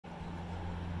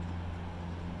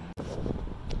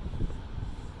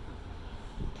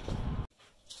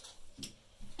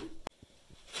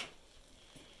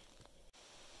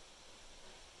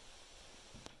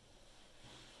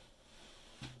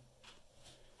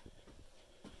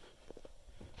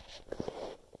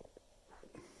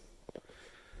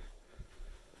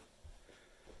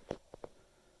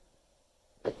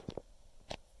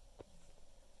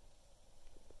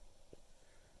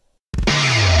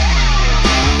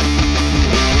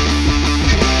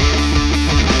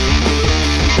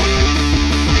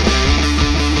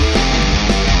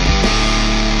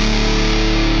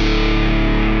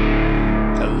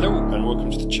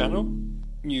Channel,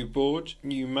 new board,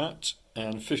 new mat,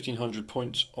 and 1500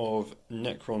 points of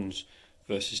Necrons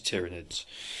versus Tyranids.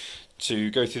 To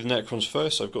go through the Necrons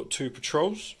first, I've got two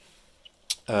patrols,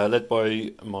 led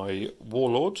by my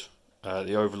Warlord,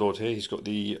 the Overlord here. He's got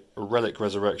the Relic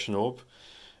Resurrection Orb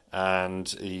and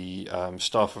the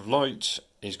Staff of Light.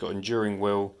 He's got Enduring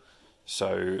Will,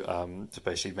 so that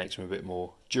basically makes him a bit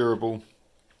more durable.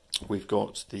 We've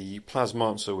got the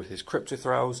Plasmancer with his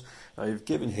Cryptothralls. I've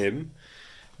given him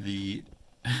the,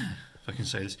 if I can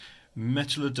say this,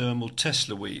 Metallodermal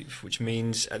Tesla Weave, which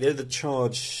means at the end of the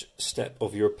charge step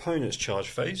of your opponent's charge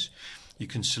phase, you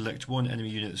can select one enemy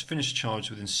unit that's finished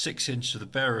charge within 6 inches of the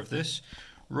bearer of this,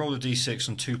 roll a d6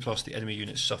 on 2+, the enemy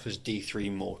unit suffers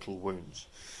d3 mortal wounds.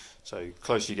 So the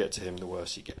closer you get to him, the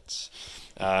worse he gets.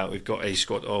 We've got a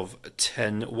squad of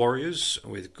 10 warriors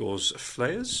with Gore's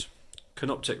Flayers,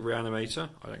 Canoptic Reanimator,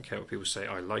 I don't care what people say,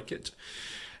 I like it.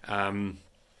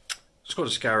 Squad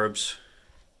of Scarabs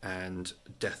and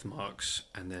Death Marks,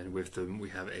 and then with them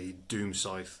we have a Doom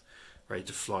Scythe ready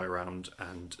to fly around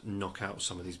and knock out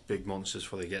some of these big monsters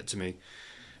before they get to me,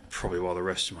 probably while the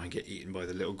rest of mine get eaten by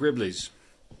the little Gribblies.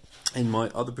 In my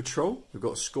other patrol we've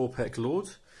got Scorpek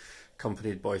Lord,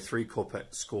 accompanied by 3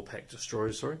 Scorpek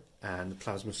Destroyers, and the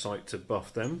Plasma Sight to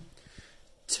buff them,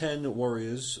 10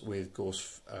 warriors with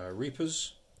Gore's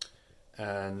Reapers,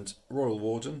 and Royal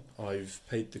Warden. I've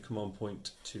paid the command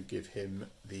point to give him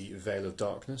the Veil of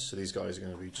Darkness, so these guys are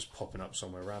going to be just popping up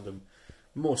somewhere random.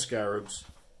 More Scarabs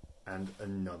and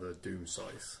another Doom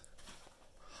Scythe.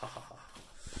 Ha ha ha.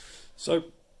 So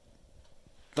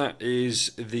that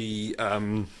is the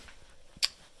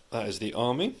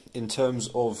army. In terms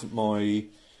of my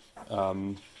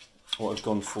what I've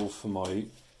gone for my,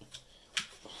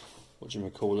 what do you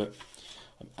call it?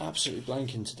 I'm absolutely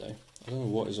blanking today. I don't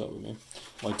know what is up with me.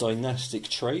 My dynastic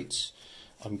traits,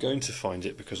 I'm going to find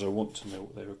it because I want to know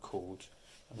what they were called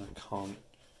and I can't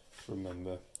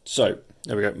remember. So,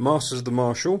 there we go. Masters of the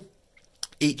Martial.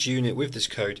 Each unit with this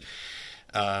code,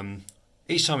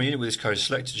 each time a unit with this code is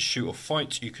selected to shoot or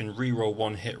fight, you can re-roll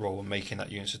 1 hit roll when making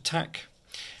that unit's attack.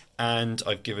 And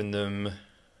I've given them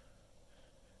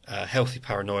Healthy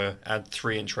Paranoia, add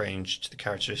 3-inch range to the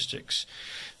characteristics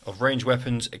of ranged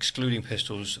weapons, excluding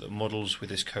pistols, that models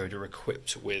with this code are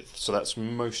equipped with. So that's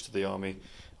most of the army.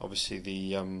 Obviously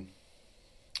the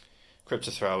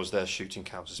Cryptothralls, their shooting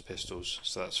counts as pistols,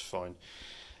 so that's fine.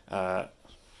 There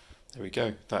we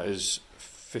go. That is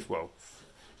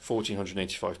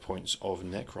 1,485 points of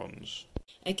Necrons.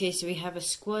 Okay, so we have a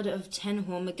squad of 10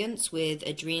 Hormigants with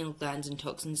Adrenal Glands and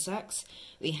Toxin Sacs.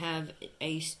 We have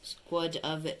a squad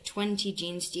of 20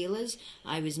 Gene Stealers.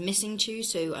 I was missing 2,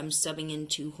 so I'm subbing in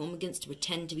 2 Hormigants to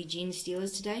pretend to be Gene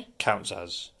Stealers today. Counts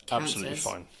as. Absolutely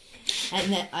fine.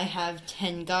 And then I have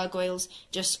 10 Gargoyles.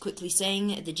 Just quickly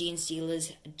saying, the Gene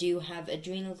Stealers do have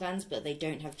Adrenal Glands, but they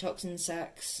don't have Toxin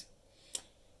Sacs.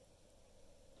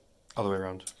 Other way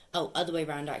around. Oh, other way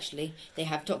around actually. They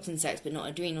have Toxin Sacs but not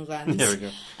Adrenal Glands. There we go.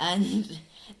 And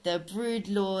the Brood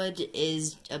Lord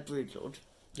is a Brood Lord.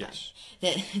 Yes.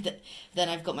 Then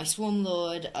I've got my Swarm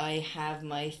Lord, I have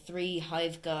my 3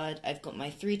 Hive Guard, I've got my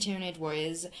 3 Tyranid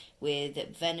Warriors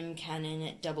with Venom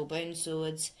Cannon, Double Bone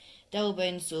Swords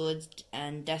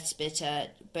and Death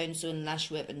Spitter, Bone Sword and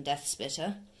Lash Whip and Death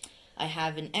Spitter. I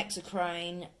have an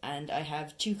Exocrine and I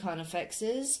have 2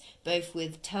 Carnifexes, both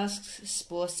with Tusks,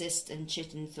 Spore Cysts and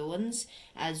Chitin Thorns,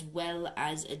 as well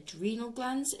as Adrenal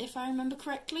Glands, if I remember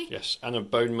correctly. Yes, and a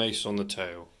Bone Mace on the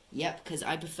tail. Yep, because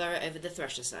I prefer it over the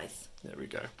Thresher Scythe. There we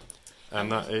go.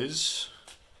 And that is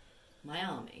my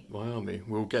army. My army.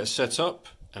 We'll get set up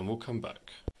and we'll come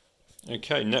back.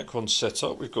 Okay, Necron set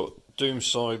up. We've got Doom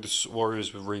Scythes,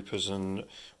 Warriors with Reapers and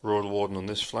Royal Warden on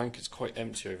this flank. It's quite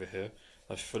empty over here.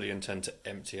 I fully intend to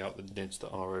empty out the nids that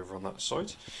are over on that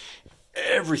side.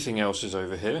 Everything else is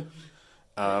over here.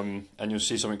 And you'll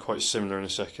see something quite similar in a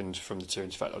second from the Tyranids.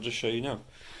 In fact, I'll just show you now.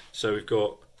 So we've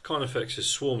got Carnifexes,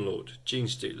 Swarm Lord, Gene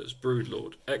Stealers, Brood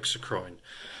Lord, Exocrine,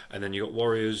 and then you've got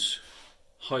Warriors,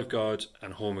 Hive Guard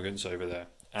and Hormigants over there.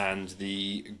 and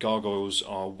the gargoyles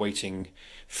are waiting,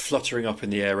 fluttering up in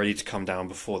the air, ready to come down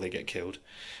before they get killed.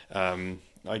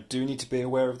 I do need to be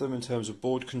aware of them in terms of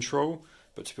board control,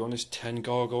 but to be honest, 10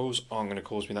 gargoyles aren't going to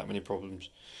cause me that many problems.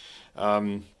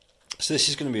 So this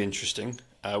is going to be interesting.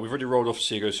 We've already rolled off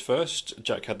Seer goes first.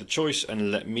 Jack had the choice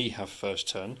and let me have first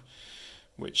turn,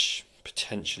 which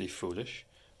potentially foolish,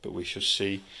 but we shall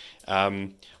see. I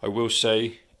will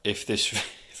say, if this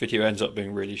video ends up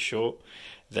being really short,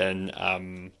 then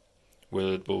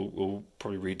we'll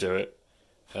probably redo it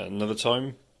another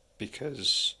time,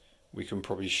 because we can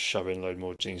probably shove in a load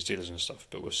more Gene Stealers and stuff,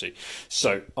 but we'll see.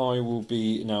 So I will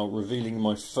be now revealing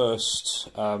my first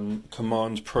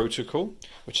command protocol,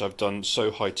 which I've done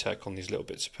so high tech on these little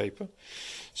bits of paper.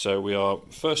 So we are,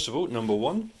 first of all, number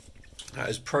 1, that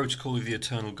is Protocol of the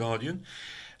Eternal Guardian,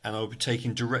 and I will be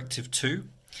taking Directive 2.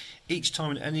 Each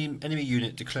time an enemy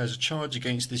unit declares a charge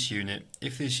against this unit,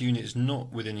 if this unit is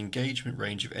not within engagement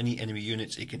range of any enemy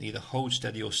units, it can either hold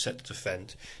steady or set to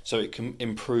defend, so it can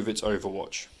improve its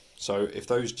overwatch. So if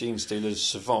those Gene Stealers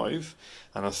survive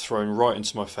and are thrown right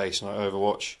into my face and I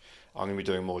overwatch, I'm going to be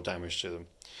doing more damage to them.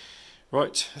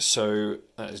 Right, so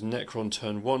that is Necron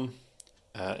turn 1.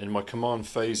 In my command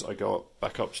phase I go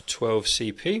back up to 12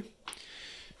 CP.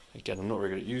 Again, I'm not very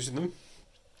good at using them.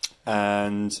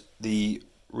 And the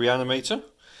Reanimator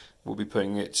will be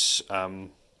putting its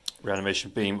reanimation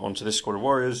beam onto this squad of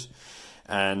warriors,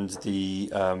 and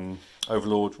the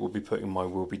Overlord will be putting my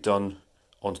Will Be Done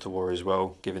onto the warrior as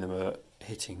well, giving them a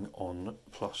hitting on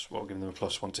giving them a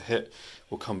 +1 to hit.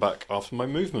 We'll come back after my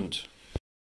movement.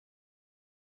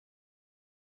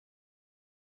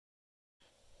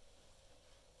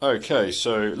 Okay,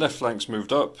 so left flank's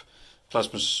moved up.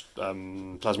 Plasma's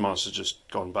just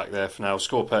gone back there for now.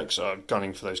 Scorpex are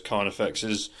gunning for those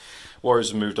Carnifexes.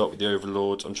 Warriors have moved up with the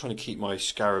Overlord. I'm trying to keep my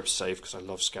Scarabs safe because I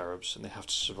love Scarabs and they have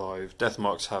to survive.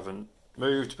 Deathmarks haven't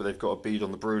moved, but they've got a bead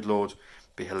on the Broodlord.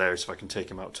 Be hilarious if I can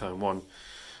take him out turn 1.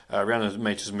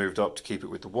 Reanimator's moved up to keep it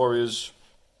with the Warriors.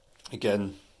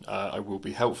 Again, I will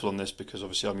be helpful on this because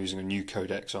obviously I'm using a new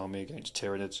Codex army against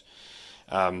Tyranids.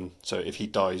 So if he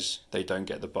dies, they don't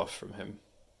get the buff from him.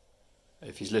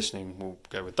 If he's listening, we'll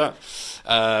go with that.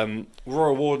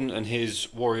 Royal Warden and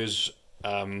his warriors,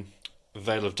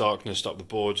 Veil of Darkness up the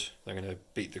board. They're going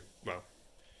to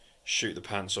shoot the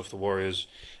pants off the warriors.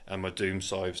 And my Doom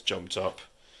Scythes jumped up.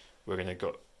 We're going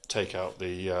to take out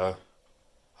the,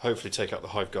 hopefully take out the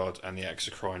Hive Guard and the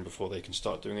Exocrine before they can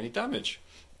start doing any damage.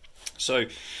 So,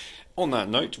 on that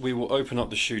note, we will open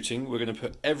up the shooting. We're going to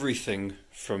put everything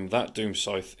from that Doom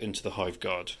Scythe into the Hive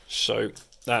Guard. So,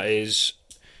 that is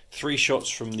 3 shots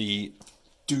from the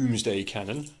Doomsday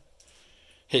Cannon,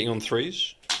 hitting on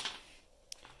 3s.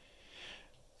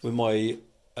 With my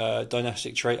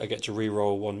dynastic trait, I get to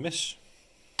reroll 1 miss.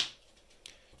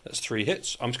 That's 3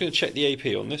 hits. I'm just going to check the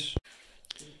AP on this.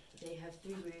 They have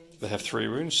 3 wounds. They have 3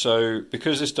 wounds. So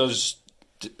because this does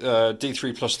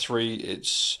D3 plus 3,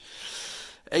 it's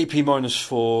AP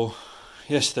 -4.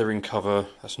 Yes, they're in cover.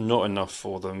 That's not enough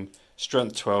for them.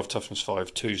 Strength 12, toughness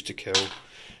 5, 2s to kill.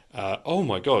 Oh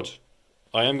my god.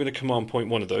 I am going to command point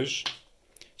 1 of those.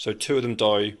 So 2 of them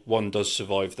die, 1 does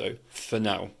survive though, for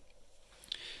now.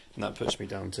 And that puts me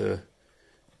down to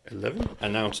 11.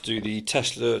 And now to do the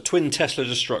twin Tesla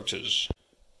Destructors.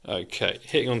 Okay,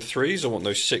 hitting on 3s, I want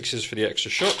those 6s for the extra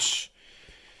shots.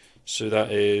 So that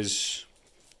is...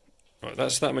 Right,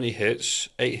 that's that many hits.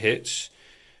 8 hits.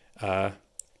 9,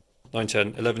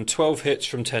 10, 11, 12 hits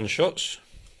from 10 shots.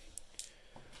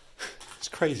 It's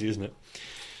crazy, isn't it?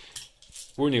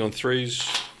 Wounding on 3s.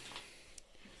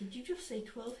 Did you just say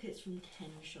 12 hits from 10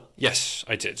 shots? Yes,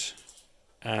 I did.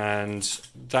 And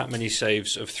that many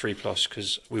saves of 3+,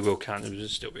 because we will count them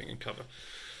as still being in cover.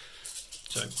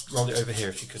 So roll it over here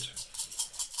if you could.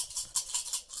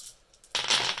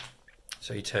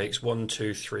 So he takes 1,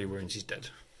 2, 3 wounds, he's dead.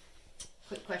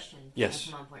 Quick question. Yes.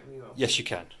 Command point reroll. Yes, you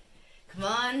can. Come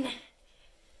on.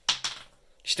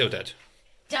 He's still dead.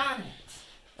 Darn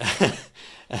it.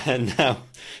 And now...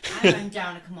 And I'm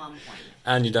down a command point.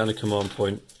 And you're down a command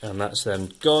point, and that's them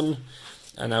gone.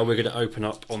 And now we're going to open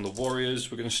up on the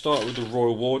warriors. We're going to start with the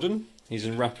Royal Warden. He's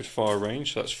in rapid fire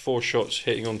range, so that's 4 shots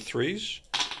hitting on 3s.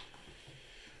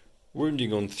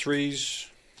 Wounding on 3s.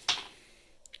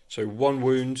 So 1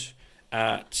 wound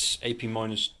at AP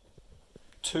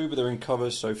 -2, but they're in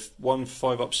cover, so 1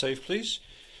 5-up save, please.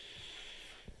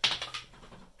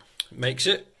 Makes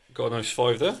it. Got a nice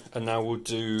 5 there. And now we'll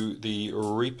do the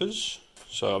Reapers.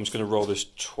 So I'm just going to roll this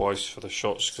twice for the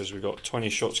shots because we've got 20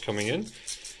 shots coming in.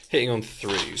 Hitting on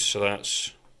 3s, so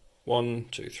that's 1,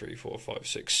 2, 3, 4, 5,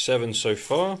 6, 7 so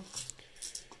far.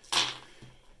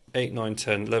 8, 9,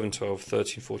 10, 11, 12,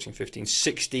 13, 14, 15,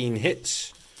 16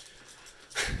 hits.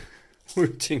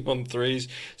 Wounding on 3s.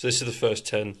 So this is the first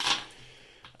 10.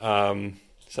 So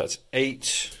that's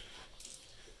 8.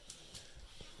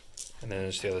 And then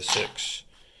there's the other 6.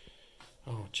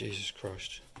 Oh, Jesus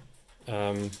Christ.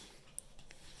 5,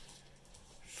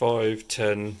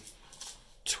 10,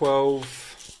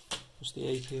 12. What's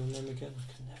the AP on them again? I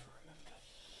can never remember.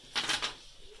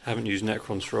 Haven't used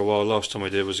Necrons for a while. Last time I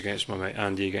did was against my mate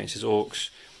Andy against his Orcs.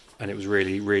 And it was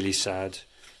really, really sad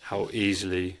how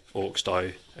easily Orcs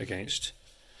die against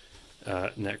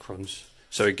Necrons.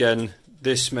 So again,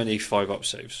 this many 5-up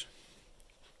saves.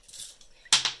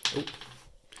 Oh.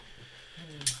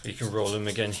 You can roll them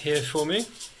again here for me.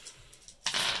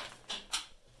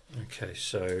 Okay,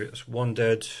 so that's 1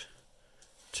 dead,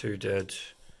 2 dead,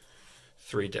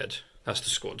 3 dead. That's the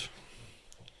squad.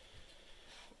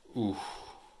 Ooh.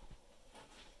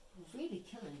 Really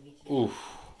killing me today. Ooh.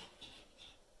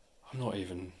 I'm not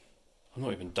even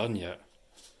done yet.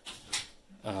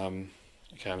 Okay, I'm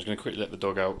just going to quickly let the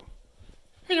dog out.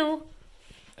 Hello.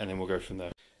 And then we'll go from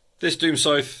there. This Doom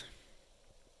Scythe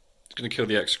is going to kill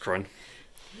the Exocrine.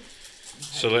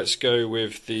 So let's go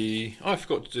with the... Oh, I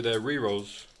forgot to do their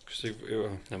rerolls.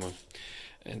 Never mind.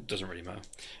 It doesn't really matter.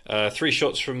 3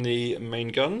 shots from the main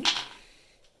gun.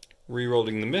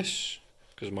 Rerolling the miss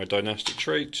because of my dynastic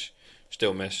trait.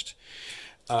 Still missed.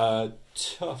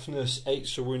 Toughness 8,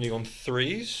 so wounding on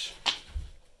 3s.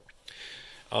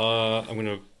 I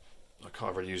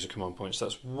can't really use the command points. So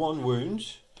that's 1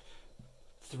 wound.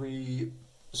 3.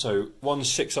 So 1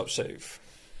 6-up save.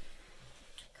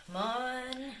 Come on.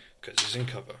 Because he's in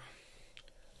cover.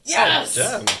 Yes!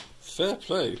 Oh, damn. Fair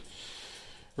play.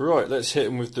 Right, let's hit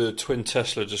him with the Twin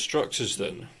Tesla Destructors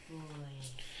then.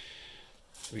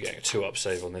 We're getting a 2-up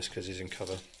save on this because he's in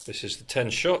cover. This is the 10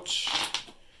 shots.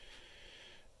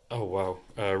 Oh, wow.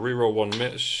 Reroll 1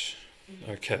 miss.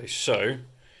 Okay, so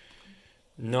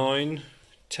 9,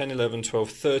 10, 11,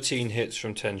 12, 13 hits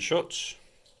from 10 shots.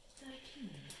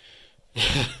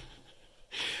 13?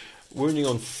 Wounding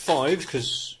on 5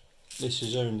 because this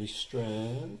is only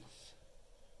strength.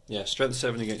 Yeah, strength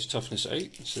 7 against toughness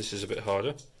 8, so this is a bit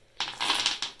harder.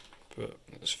 But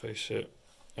let's face it.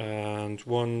 And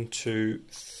 1, 2,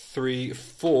 3,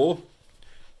 4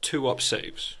 2-up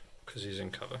saves because he's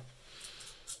in cover.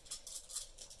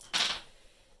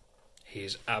 He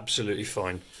is absolutely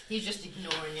fine. He's just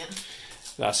ignoring it.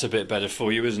 That's a bit better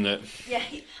for you, isn't it? Yeah,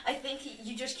 I think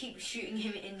you just keep shooting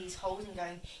him in these holes and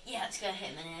going, yeah, it's going to hit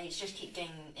him, and he's just keep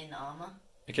getting in the armour.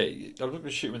 Okay, I'm not going to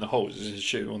shoot him in the holes, I'm just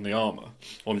shooting on the armour.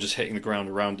 Or I'm just hitting the ground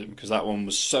around him, because that one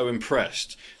was so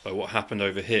impressed by what happened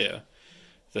over here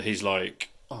that he's like,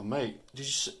 oh mate, did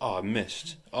you see? Oh, I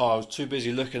missed. Oh, I was too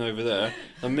busy looking over there,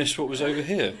 I missed what was over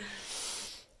here.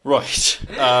 Right,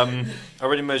 I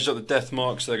already measured up the death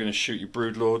marks, so they're going to shoot you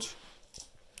Broodlord.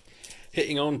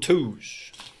 Hitting on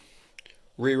 2s.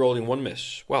 Rerolling 1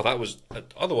 miss. Wow, that was...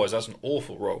 otherwise, that's an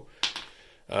awful roll.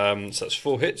 So that's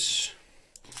 4 hits.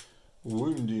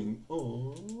 Wounding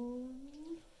on...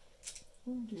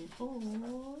 Wounding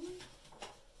on...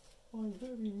 I'm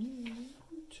very new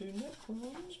to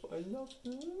Necrons, but I love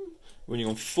them. Wounding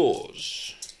on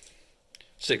 4s.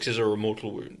 6s are a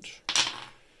mortal wound.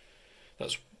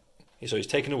 That's... So he's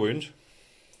taken a wound.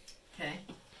 Okay.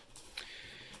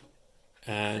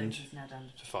 And so he's now down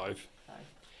to 5.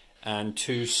 And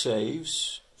 2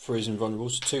 saves for his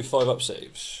invulnerables. 2 5-up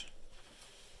saves.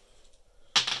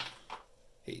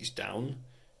 He's down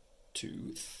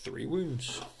to 3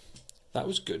 wounds. That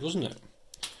was good, wasn't it?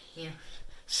 Yeah.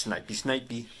 Snipey,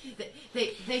 snipey.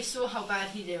 They saw how bad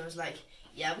he did and was like,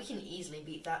 yeah, we can easily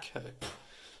beat that. Okay.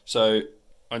 So,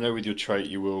 I know with your trait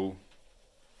you will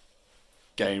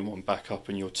gain 1 back up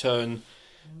in your turn.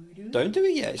 Don't do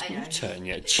it yet, it's not your turn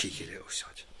yet, cheeky little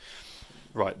sod.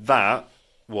 Right, that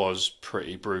was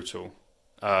pretty brutal.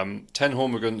 10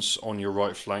 Hormigants on your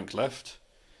right flank left.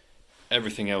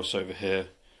 Everything else over here,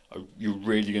 you're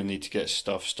really going to need to get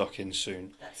stuff stuck in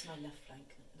soon. That's my left flank.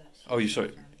 That's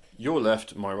sorry. Your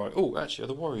left, my right. Oh, actually, are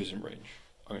the warriors in range?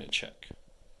 I'm going to check.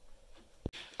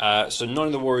 So none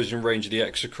of the warriors in range of the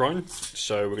Exocrine.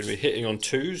 So we're going to be hitting on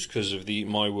 2s because of the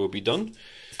My Will Be Done.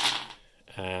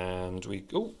 And we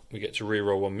get to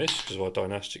reroll 1 miss because of our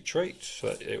dynastic trait.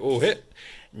 So it all hit.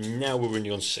 Now we're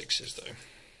winning on 6s though.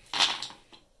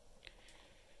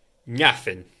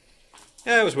 Nothing.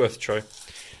 Yeah, it was worth a try.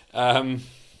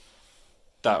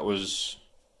 That was...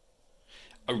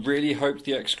 I really hoped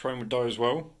the Exocrine would die as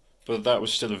well, but that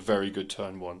was still a very good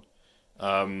turn 1.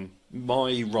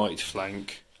 My right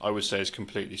flank, I would say, is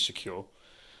completely secure.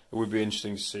 It would be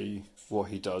interesting to see what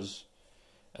he does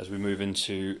as we move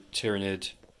into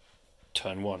Tyranid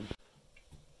turn 1.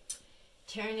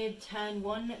 Tyranid turn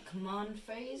 1 command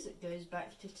phase. It goes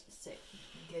back to 6.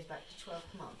 It goes back to 12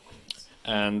 command points.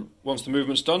 And once the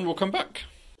movement's done, we'll come back.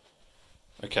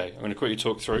 Okay, I'm going to quickly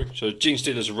talk through. So Gene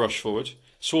Stealers have rushed forward,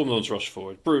 Swarmlords rush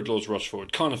forward, Broodlords rush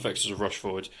forward, Carnifexes have rushed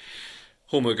forward.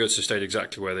 Hormiguts have stayed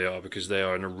exactly where they are because they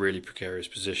are in a really precarious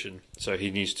position. So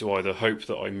he needs to either hope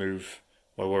that I move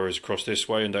my warriors across this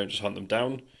way and don't just hunt them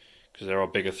down, because there are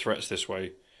bigger threats this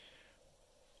way,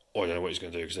 or I don't know what he's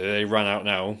going to do, because if they ran out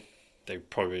now, they'd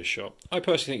probably be a shot. I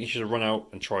personally think he should have run out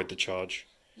and tried the charge,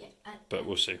 yeah, but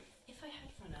we'll see. If I had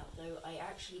run out though, I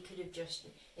actually could have just,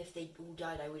 if they all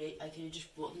died, I could have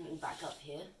just brought them all back up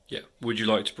here. Yeah, would you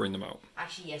like to bring them out?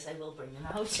 Actually, yes, I will bring them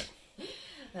out.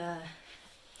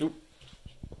 Oop.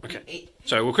 Okay,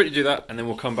 so we'll quickly do that, and then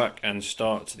we'll come back and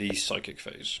start the psychic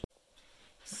phase.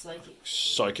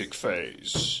 Psychic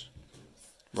phase.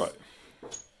 Right.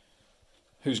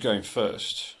 Who's going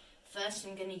first? First,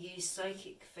 I'm going to use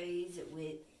psychic phase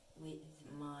with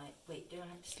my. Wait, do I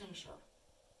have slingshot?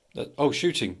 Oh,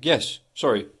 shooting. Yes.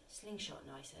 Sorry. Slingshot.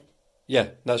 No, I said. Yeah,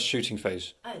 that's shooting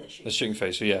phase. Oh, that's shooting. That's shooting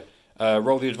phase. So yeah,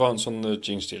 roll the advance on the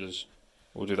Gene Stealers.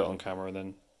 We'll do that on camera and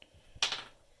then.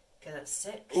 Okay, that's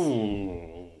 6.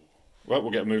 Ooh. Well, we'll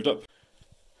get moved up.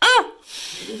 Ah!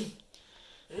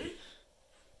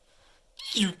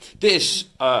 This,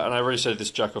 and I already said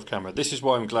this jack off camera, this is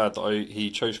why I'm glad that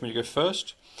he chose me to go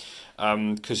first.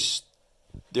 Because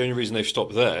the only reason they've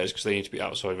stopped there is because they need to be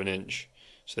outside of an inch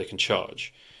so they can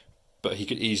charge. But he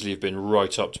could easily have been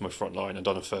right up to my front line and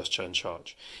done a first turn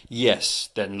charge. Yes,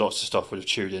 then lots of stuff would have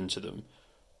chewed into them.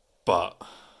 But,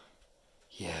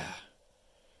 yeah.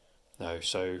 No,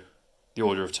 so the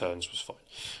order of turns was fine.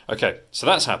 Okay, so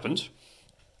that's happened.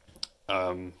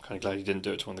 Kind of glad he didn't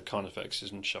do it to one of the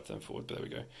Carnifexes and shove them forward, but there we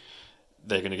go.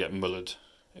 They're going to get mullered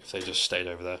if they just stayed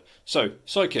over there. So,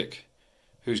 Psychic.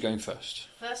 Who's going first?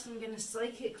 First, I'm going to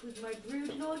Psychic with my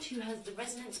Broodlord, who has the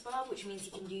Resonance Barb, which means he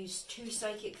can use 2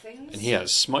 psychic things. And he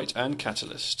has Smite and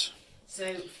Catalyst.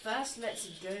 So, first, let's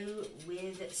go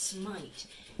with Smite.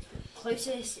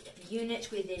 Closest unit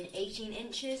within 18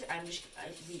 inches.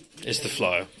 It's the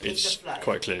flyer. It's the flyer.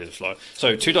 Quite clearly the flyer.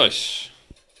 So, 2 dice.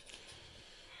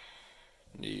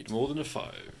 Need more than a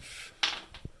 5.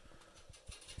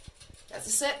 That's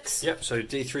a 6. Yep, so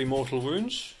D3 mortal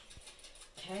wounds.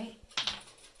 Okay.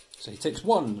 So he takes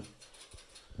 1.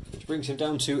 Which brings him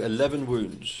down to 11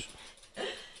 wounds.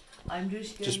 I'm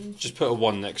just put a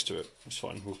 1 next to it. It's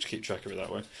fine, we'll keep track of it that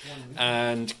way. 1.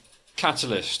 And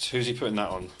Catalyst, who's he putting that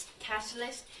on?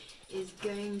 Catalyst is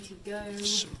going to go...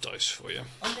 Some dice for you.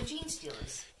 On the Gene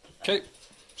Stealers. Okay,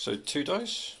 so 2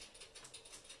 dice.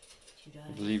 2 dice.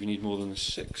 I believe you need more than a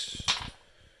 6.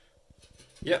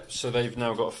 Yep, so they've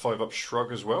now got a 5-up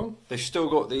shrug as well. They've still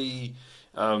got the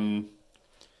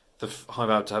hive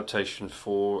adaptation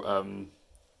for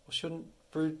what's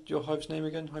your hive's name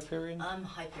again? Hyperion?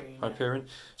 Hyperion. Hyperion.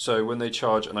 So when they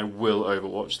charge, and I will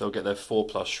Overwatch, they'll get their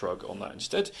 4+ shrug on that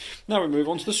instead. Now we move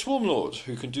on to the Swarmlord,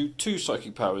 who can do 2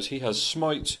 psychic powers. He has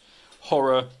Smite,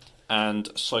 Horror, and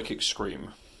Psychic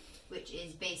Scream. Which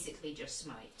is basically just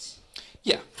Smite.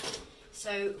 Yeah.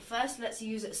 So first let's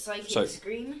use Psychic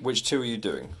Scream. Which 2 are you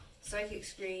doing? Psychic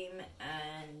Scream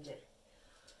and...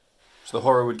 So the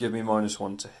Horror would give me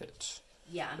 -1 to hit.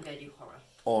 Yeah, I'm going to do Horror.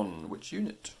 On which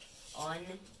unit? On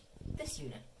this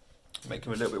unit. Make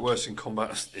them a little bit worse in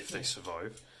combat if they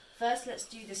survive. First, let's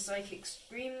do the Psychic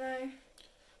Scream, though.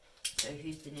 So,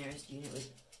 who's the nearest unit with...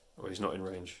 Well, he's not in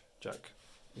range, Jack.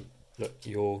 Look,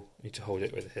 you need to hold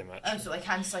it with him, actually. Oh, so I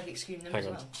can Psychic Scream them as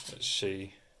well? Let's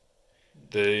see.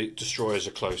 The Destroyers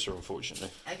are closer, unfortunately.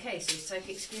 Okay, so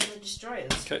Psychic Scream the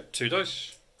Destroyers. Okay, 2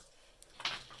 dice.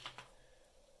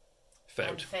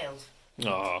 Failed. Failed.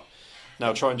 Ah.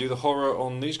 Now try and do the Horror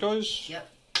on these guys. Yep.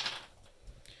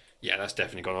 Yeah, that's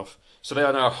definitely gone off. So they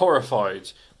are now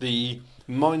horrified. The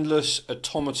mindless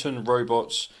automaton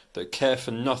robots that care for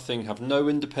nothing, have no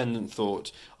independent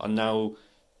thought, are now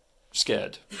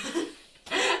scared.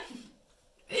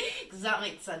 Does that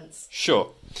make sense?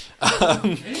 Sure.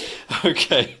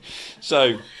 Okay,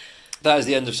 so that is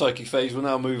the end of Psychic Phase. We'll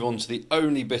now move on to the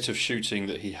only bit of shooting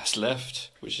that he has left,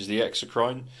 which is the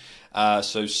Exocrine.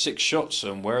 So 6 shots,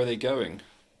 and where are they going?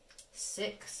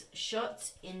 6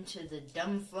 shots into the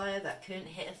dumb flyer that couldn't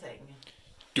hit a thing.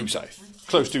 Doom Scythe.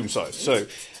 Close Doom Scythe. So,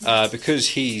 because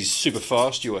he's super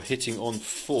fast, you are hitting on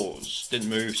 4s. Didn't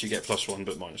move, so you get +1,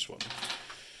 but -1.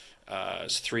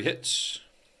 It's 3 hits.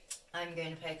 I'm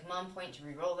going to pay a command point to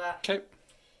reroll that. Okay.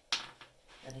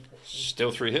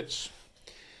 Still 3 hits.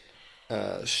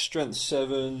 Strength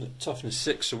 7, toughness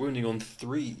 6, so wounding on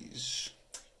 3s.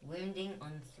 Wounding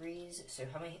on 3s, so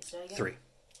how many hits do I get? 3. Okay.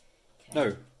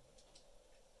 No.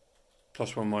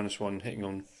 +1, -1, hitting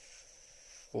on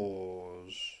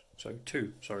 4s. So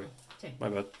 2, sorry. 2. My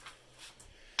bad.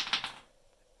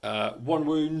 1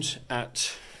 wound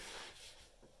at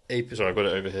AP. Sorry, I've got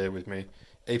it over here with me.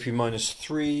 AP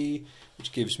 -3,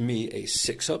 which gives me a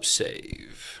 6-up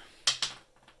save,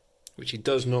 which he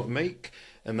does not make,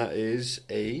 and that is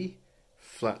a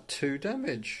flat 2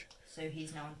 damage. So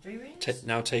he's now on 3 wounds?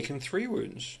 Now taken 3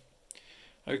 wounds.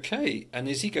 Okay, and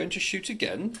is he going to shoot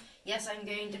again? Yes, I'm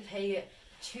going to pay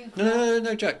 2.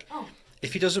 No, Jack. Oh.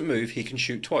 If he doesn't move, he can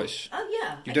shoot twice. Oh,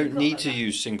 yeah. You don't need to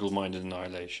use single-minded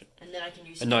annihilation. And then I can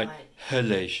use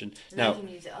Annihilation. And now, I can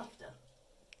use it after.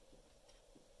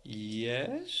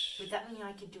 Yes? Would that mean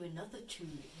I could do another 2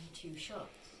 shots?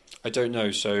 I don't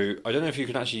know, so I don't know if you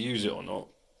can actually use it or not.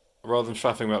 Rather than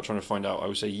faffing about trying to find out, I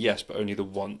would say yes, but only the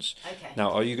once. Okay.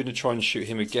 Now, are you going to try and shoot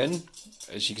him again?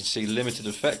 As you can see, limited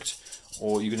effect.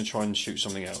 Or are you going to try and shoot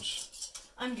something else?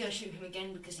 I'm going to shoot him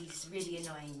again because he's really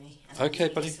annoying me. And Okay, I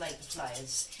really buddy. dislike the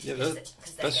flyers. Yeah, because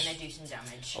they're going to do some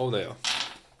damage. Oh, they are.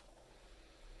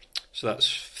 So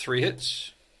that's 3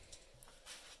 hits.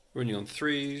 Running on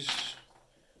 3s.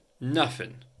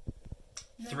 Nothing.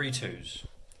 3 2s.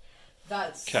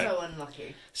 That's Okay. so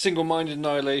unlucky. Single-minded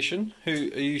annihilation. Who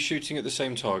are you shooting at the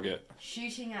same target?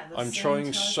 Shooting at the I'm same trying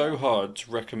target? so hard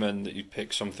to recommend that you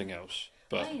pick something else.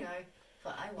 But I know,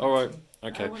 but I want alright, to.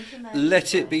 okay. I want to know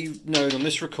Let it why. be known on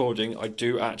this recording, I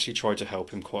do actually try to help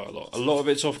him quite a lot. A lot of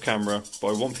it's off camera, but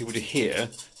I want people to hear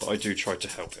that I do try to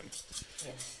help him.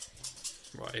 Yes.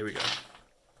 Right, here we go.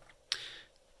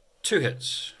 2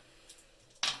 hits.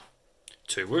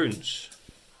 2 wounds.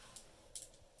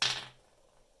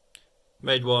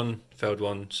 Made 1, failed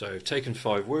 1, so taken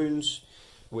 5 wounds,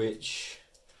 which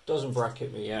doesn't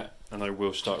bracket me yet, and I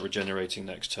will start regenerating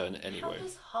next turn anyway.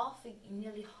 How is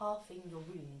nearly halving your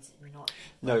wounds not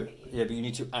No, bracket you? yeah, but you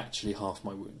need to actually half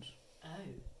my wounds. Oh.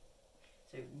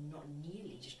 So not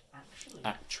nearly, just actually.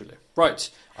 Actually. Right,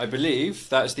 I believe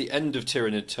that's the end of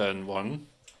Tyranid turn 1.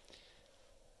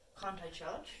 Can't I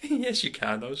charge? Yes, you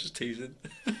can, I was just teasing.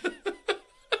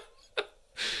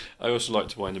 I also like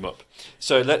to wind them up.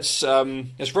 So let's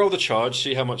roll the charge,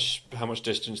 see how much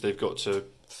distance they've got to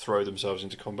throw themselves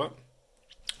into combat.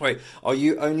 Wait, are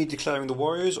you only declaring the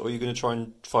warriors, or are you going to try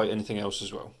and fight anything else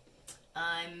as well?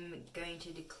 I'm going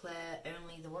to declare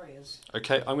only the warriors.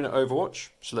 Okay, I'm going to Overwatch,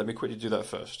 so let me quickly do that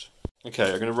first. Okay,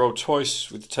 I'm going to roll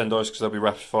twice with the 10 dice because they'll be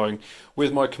rapid firing.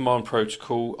 With my command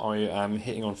protocol, I am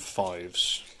hitting on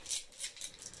 5s.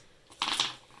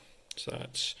 So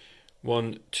that's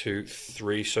 1, 2,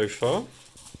 3 so far.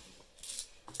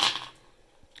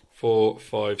 4,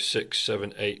 5, 6,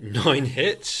 7, 8, 9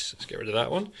 hits. Let's get rid of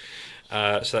that one.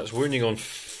 So that's wounding on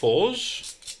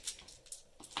 4s.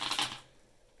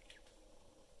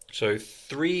 So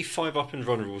 3 5-up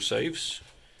invulnerable saves,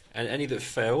 and any that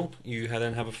fail, you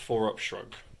then have a 4-up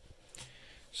shrug.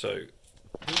 So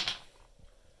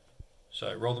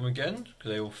roll them again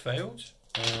because they all failed,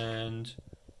 and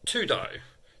 2 die.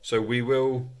 So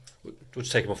we'll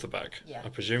just take them off the back, Yeah. I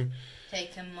presume.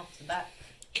 Take them off the back.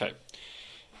 Okay.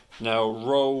 Now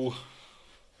roll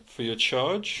for your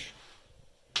charge.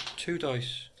 2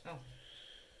 dice. Oh.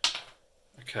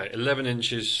 Okay, 11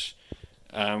 inches.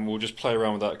 We'll just play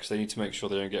around with that because they need to make sure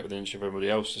they don't get within an inch of everybody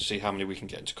else to see how many we can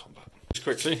get into combat. Just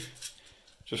quickly,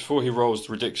 just before he rolls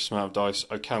the ridiculous amount of dice,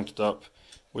 I counted up.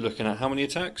 We're looking at how many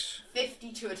attacks?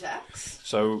 52 attacks.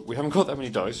 So we haven't got that many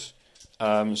dice.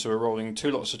 So we're rolling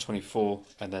 2 lots of 24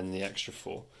 and then the extra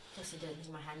 4. Plus, I don't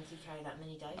think my hand can carry that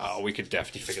many dice. Oh, we could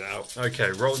definitely figure that out.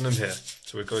 Okay, rolling them here.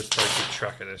 So we've got to try to keep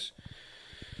track of this.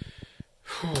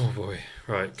 Oh boy.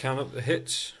 Right, count up the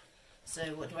hits. So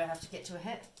what do I have to get to a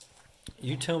hit?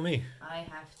 You tell me. I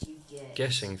have to get...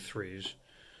 Guessing 3s.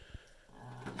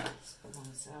 Let's put one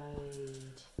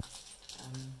aside.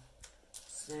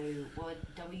 So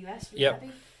what WS would Yep. that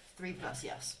be? 3 plus,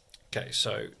 yes. Okay,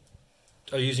 so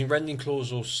are you using rending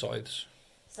claws or scythes?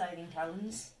 Siding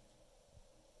talons.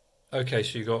 Okay,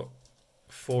 so you got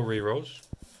 4 rerolls.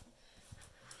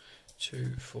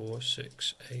 2, 4,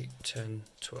 6, 8, 10,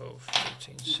 12,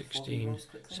 14, 16,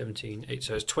 17, 8.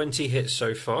 So it's 20 hits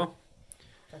so far.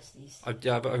 Plus these.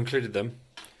 Yeah, but I've included them.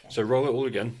 Okay. So roll it all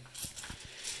again.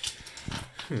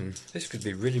 This could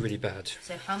be really, really bad.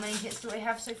 So how many hits do I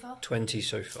have so far? 20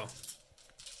 so far.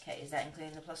 Okay, is that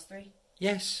including the plus 3?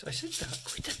 Yes, I said that.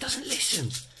 That doesn't listen.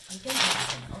 I don't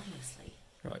listen, obviously.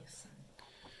 Right.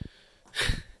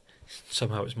 Listen.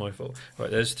 Somehow it's my fault. Right,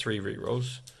 there's 3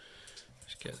 rerolls.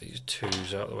 Let's get these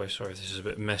 2s out of the way. Sorry if this is a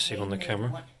bit messy on the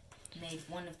camera. Made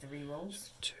one of the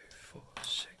rerolls. 2, 4,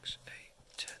 6, 8,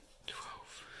 10,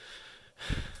 12,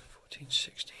 14,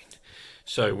 16,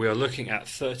 So we are looking at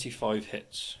 35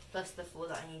 hits. Plus the 4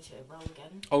 that I need to roll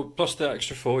again. Oh, plus the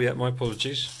extra 4, yeah, my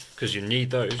apologies. Because you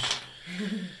need those.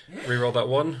 Reroll that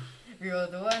 1.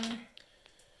 Reroll the 1.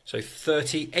 So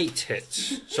 38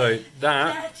 hits. So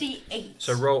that... 38.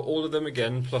 So roll all of them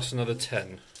again, plus another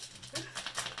 10.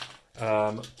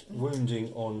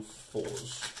 Wounding on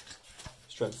 4s.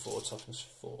 Strength 4, toughness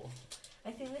 4.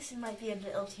 I think this might be a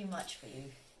little too much for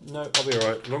you. No, I'll be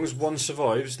alright. As long as one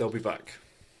survives, they'll be back.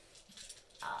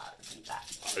 I'll be back.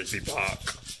 I'll be back.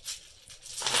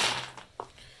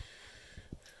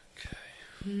 Okay.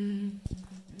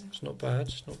 It's not bad,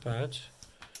 it's not bad.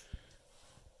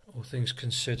 All things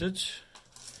considered.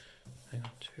 Hang on,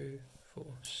 2, 4,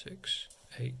 6,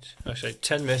 8. Actually,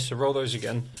 10 miss, so roll those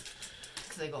again.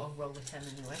 Because I got to roll the 10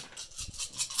 anyway.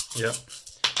 Yep.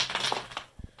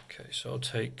 Okay, so I'll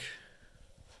take...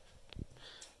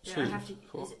 Do 2, I have to...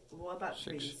 four, what about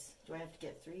 6. 3s? Do I have to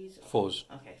get 3s? Or? 4s.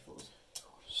 Okay, 4s.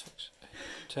 6, 8,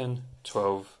 10,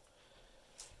 12,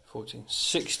 14,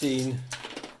 16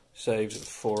 saves at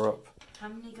 4 up. How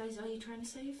many guys are you trying to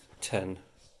save? 10.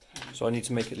 10. So I need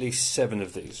to make at least 7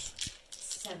 of these.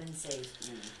 7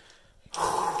 saves.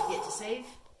 How many do you get to save?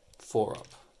 4 up.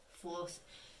 4.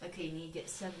 Okay, you need to get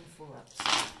 7 4-ups.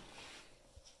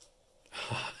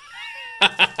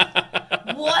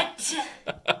 What?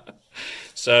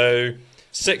 So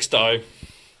 6 die.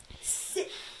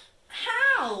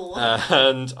 How?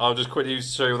 And I'll just quickly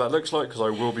show you what that looks like because I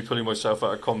will be pulling myself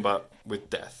out of combat with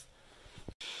death.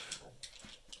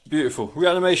 Beautiful.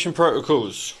 Reanimation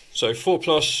protocols. So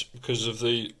 4+ because of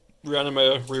the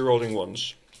reanimator rerolling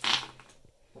 1s.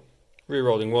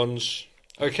 Rerolling 1s.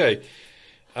 Okay.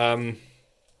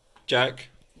 Jack,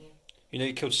 Yeah. you know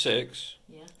you killed 6.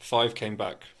 Yeah. 5 came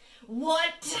back.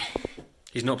 What?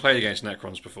 He's not played against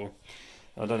Necrons before.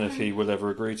 I don't know if he will ever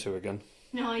agree to again.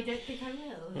 No, I don't think I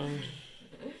will.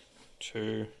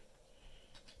 2,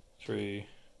 3,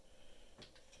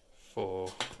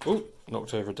 4. Oh,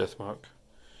 knocked over a death mark.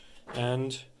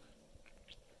 And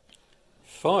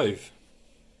 5.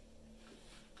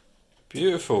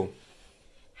 Beautiful.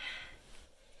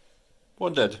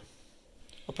 1 dead.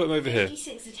 I'll put him over here.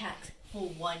 56 attacks for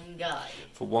 1 guy.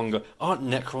 For 1 guy. Aren't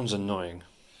Necrons annoying?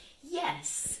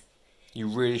 Yes. You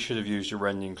really should have used your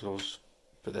rending claws.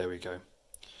 But there we go.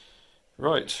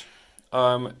 Right.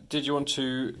 Did you want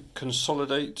to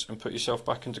consolidate and put yourself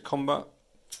back into combat?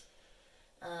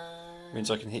 Means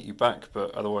I can hit you back,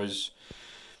 but otherwise,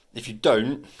 if you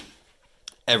don't,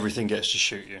 everything gets to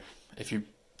shoot you. If you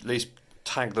at least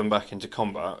tag them back into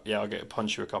combat, yeah, I'll get to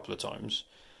punch you a couple of times.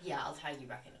 Yeah, I'll tag you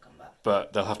back into combat.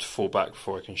 But they'll have to fall back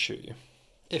before I can shoot you.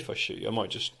 If I shoot you, I might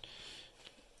just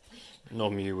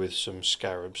nom you with some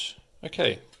scarabs.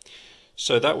 Okay,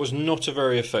 so that was not a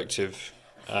very effective...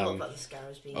 I forgot about the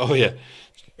scarabs being... Oh yeah.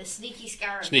 The sneaky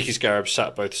scarabs. Sneaky scarabs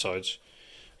sat both sides.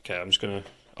 Okay, I'm just going to...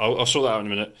 I'll sort that out in a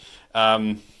minute.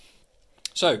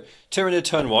 So, Tyranid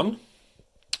turn 1.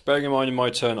 Bearing in mind in my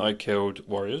turn I killed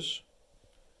warriors.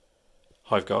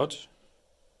 Hive guard.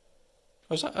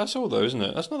 Oh, that's all though, isn't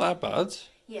it? That's not that bad.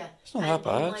 Yeah. It's not that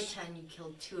bad. On my turn you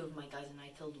killed 2 of my guys and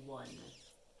I killed 1.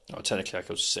 Oh, technically I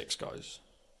killed 6 guys.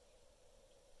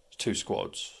 It's 2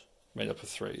 squads. Made up of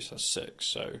 3, so that's 6.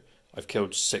 So I've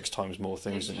killed 6 times more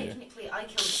things than you. Technically I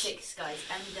killed 6 guys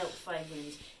and dealt 5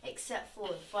 wounds. Except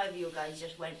for 5 of your guys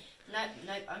just went, no,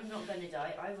 I'm not going to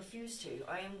die. I refuse to.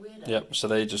 I am weirdo. Yep, so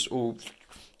they just all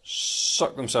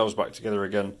suck themselves back together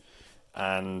again.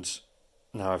 And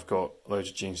now I've got loads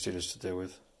of gene stealers to deal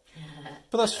with.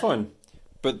 But that's fine.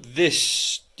 But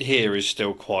this here is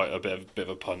still quite a bit of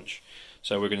a punch.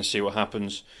 So we're going to see what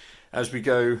happens as we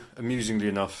go, amusingly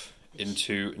enough,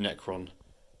 into Necron.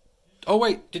 Oh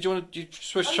wait, did you want to? You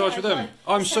supposed to charge with them?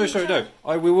 I'm so sorry. No,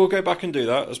 we will go back and do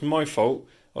that. That's my fault.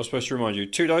 I was supposed to remind you.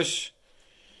 2 dice.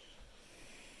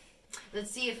 Let's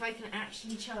see if I can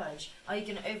actually charge. Are you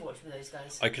going to Overwatch with those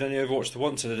guys? I can only Overwatch the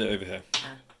once. I did it over here.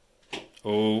 Ah.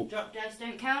 Oh. Drop dice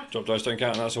don't count. Drop dice don't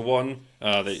count. And that's a 1.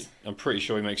 I'm pretty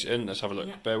sure he makes it in. Let's have a look.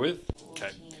 Yeah. Bear with.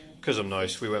 Okay. Because I'm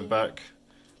nice, we went back.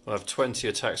 We'll have 20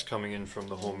 attacks coming in from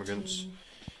the Hormigans.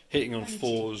 Hitting on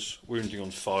 4s, wounding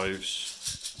on 5s.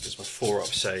 Gets my 4-up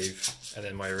save, and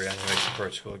then my reanimation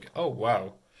protocol. Oh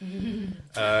wow!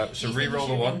 So re-roll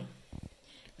the 1.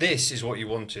 This is what you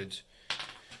wanted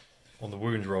on the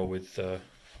wound roll with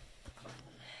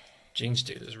Gene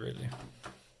Stealers, really.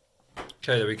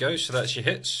 Okay, there we go. So that's your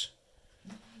hits.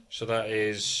 So that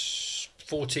is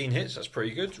 14 hits. That's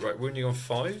pretty good. Right, wounding on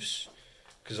 5s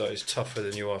because that is tougher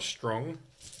than you are strong.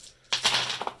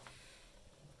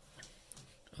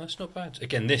 That's not bad.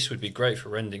 Again, this would be great for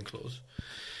rending claws.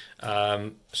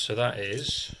 So that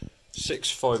is 6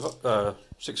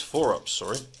 4-ups,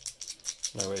 sorry.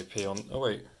 No AP on. Oh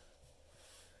wait.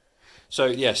 So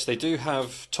yes, they do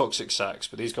have toxic sacks,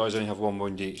 but these guys only have 1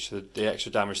 wound each. So the extra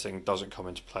damage thing doesn't come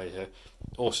into play here.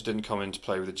 Also didn't come into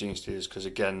play with the Gene Stealers because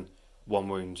again, 1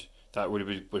 wound. That would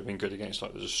have been good against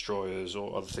like the Destroyers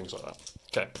or other things like that.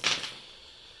 Okay.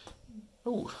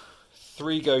 Oh,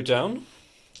 3 go down.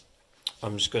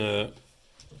 I'm just gonna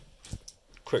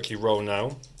quickly roll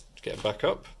now to get back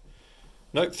up.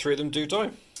 Nope, 3 of them do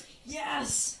die.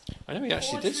 Yes. I know he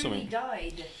actually did something.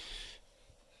 Died.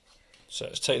 So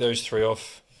let's take those 3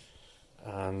 off,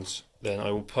 and then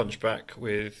I will punch back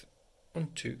with 1,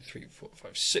 2, 3, 4,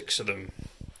 5, 6 of them.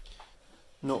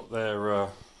 Not their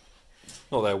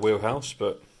wheelhouse,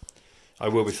 but I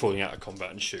will be falling out of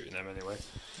combat and shooting them anyway.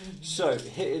 So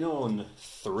hitting on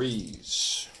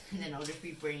 3s. And then I'll just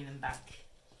be bringing them back.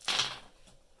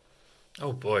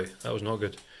 Oh boy, that was not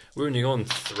good. Wounding on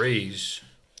 3s.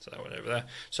 So that went over there.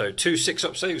 So 2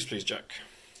 6-up saves, please, Jack.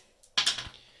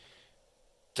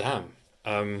 Damn.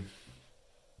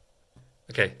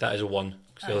 Okay, that is a 1,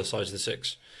 because the other side's the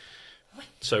 6. What?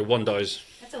 So 1 dies.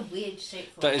 That's a weird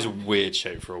shape for That a is a 1. weird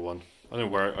shape for a 1. I don't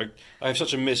know where I have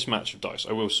such a mismatch of dice.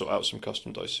 I will sort out some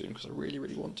custom dice soon because I really,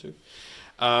 really want to.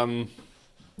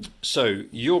 So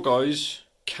your guys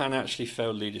can actually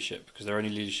fail leadership because they're only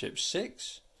leadership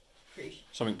 6.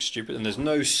 Something stupid, and there's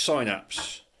no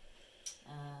synapse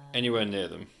anywhere near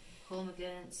them.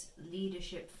 Cormorgant's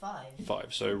leadership 5.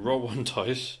 5. So roll 1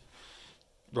 dice.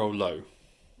 Roll low.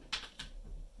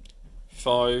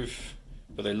 5,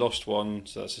 but they lost 1,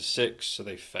 so that's a 6, so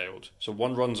they failed. So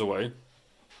 1 runs away.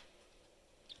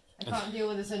 I can't deal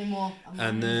with this anymore.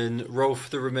 And then roll for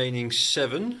the remaining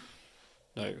 7.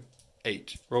 No,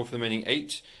 8. Roll for the remaining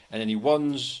 8, and any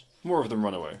 1s, more of them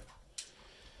run away.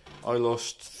 I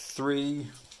lost 3.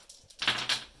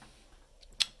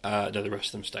 No, the rest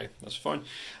of them stay. That's fine.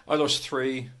 I lost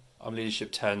 3. I'm leadership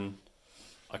 10.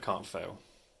 I can't fail.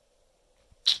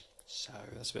 So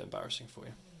that's a bit embarrassing for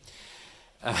you.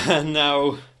 And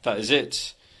now that is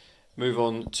it. Move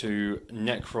on to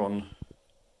Necron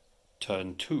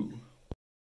turn 2.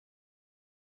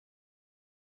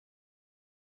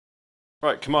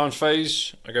 Right, command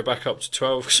phase. I go back up to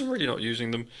 12 because I'm really not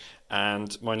using them.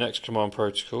 And my next command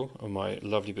protocol on my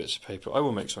lovely bits of paper, I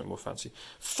will make something more fancy.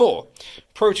 4.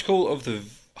 Protocol of the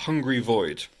Hungry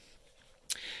Void.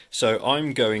 So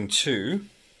I'm going to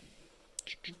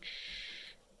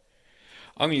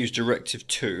use Directive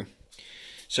 2.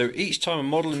 So each time a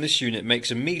model in this unit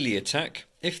makes a melee attack,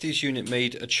 if this unit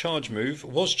made a charge move,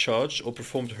 was charged, or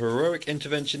performed a heroic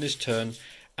intervention this turn,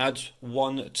 add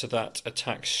 1 to that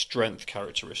attack strength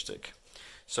characteristic.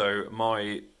 So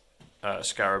my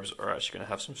scarabs are actually going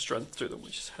to have some strength to them,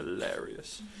 which is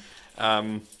hilarious.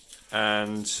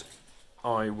 And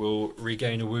I will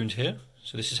regain a wound here.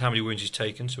 So this is how many wounds he's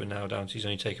taken. So we're now down to he's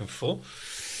only taken 4.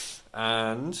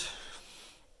 And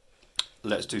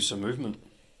let's do some movement.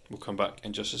 We'll come back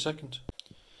in just a second.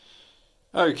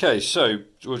 Okay, so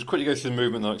we'll quickly go through the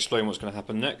movement and I'll explain what's going to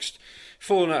happen next.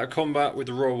 Fallen out of combat with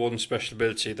the roll 1 special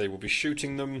ability, they will be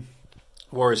shooting them.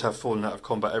 Warriors have fallen out of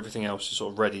combat, everything else is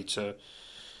sort of ready to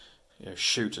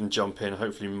shoot and jump in,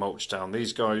 hopefully mulch down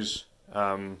these guys.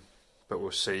 But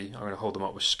we'll see. I'm going to hold them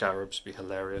up with scarabs, be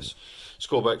hilarious.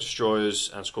 Scorback Destroyers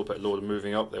and Scorback Lord are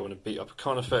moving up, they want to beat up a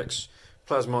Carnifex.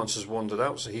 Plasmancer's wandered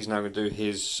out, so he's now going to do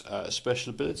his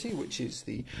special ability, which is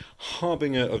the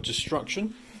Harbinger of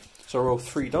Destruction. So I roll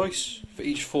 3 dice. For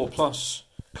each 4+,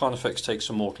 Carnifex takes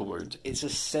a mortal wound. It's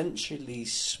essentially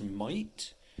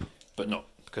Smite, but not,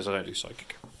 because I don't do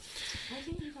Psychic. Why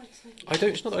don't you like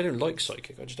Psychic? It's not that I don't like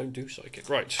Psychic, I just don't do Psychic.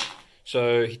 Right,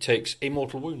 so he takes a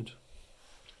mortal wound.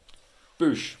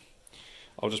 Boosh.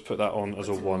 I'll just put that on as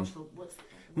a 1.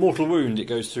 Mortal wound, it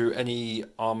goes through any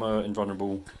armour,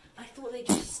 invulnerable. I thought they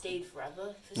just stayed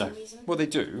forever for some reason. Well, they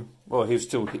do. Well, he'll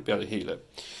still be able to heal it.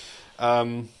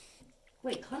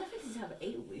 Wait, Carnifexes have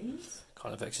 8 wounds?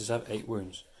 Carnifexes have 8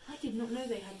 wounds. I did not know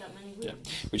they had that many wounds. Yeah,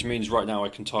 which means right now I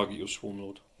can target your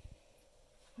Swarmlord.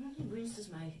 How many wounds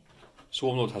does my...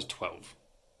 Swarmlord has 12.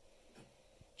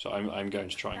 So I'm going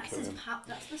to try and kill him.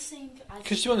 That's the same as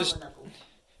Because to be honest, level.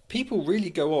 people really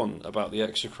go on about the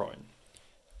exocrine.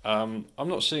 I'm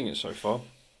not seeing it so far.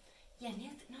 Yeah,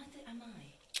 neither am I.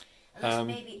 Unless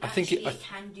maybe I actually think it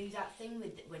can do that thing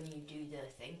when you do the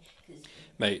thing.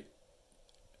 Mate,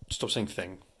 stop saying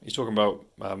thing. He's talking about,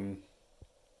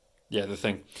 the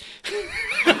thing.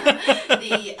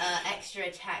 The extra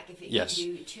attack if it can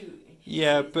do 2.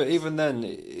 Yeah, but even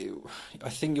then, I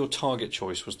think your target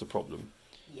choice was the problem.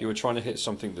 Yeah. You were trying to hit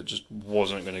something that just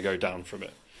wasn't going to go down from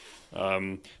it.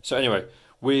 So anyway,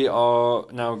 we are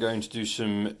now going to do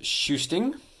some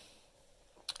shooting.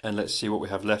 And let's see what we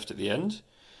have left at the end.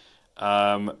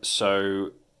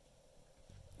 So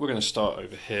we're going to start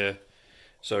over here.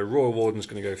 So Royal Warden's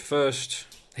going to go first.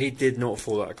 He did not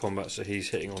fall out of combat, so he's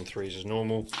hitting on 3s as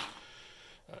normal.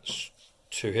 That's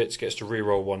 2 hits, gets to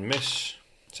reroll 1 miss.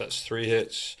 So that's 3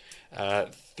 hits.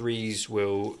 3s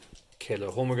will kill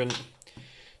a Hormigant.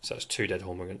 So that's 2 dead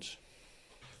Hormigants.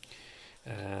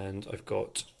 And I've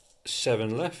got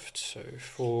 7 left. So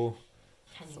 4,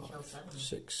 5,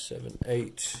 6, 7,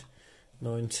 8,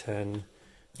 9, 10,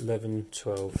 11,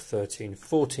 12, 13,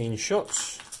 14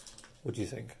 shots. What do you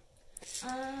think?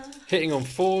 Hitting on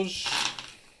 4s.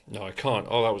 No, I can't.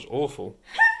 Oh, that was awful.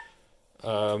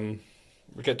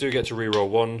 We do get to reroll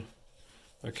 1.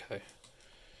 Okay.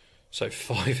 So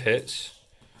 5 hits.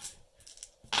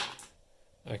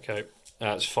 Okay.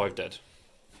 That's 5 dead.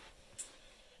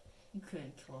 You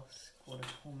couldn't kill a squad of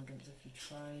Hormigants if you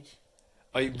tried.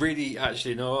 I really,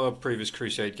 actually, in our previous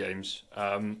Crusade games,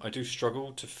 I do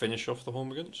struggle to finish off the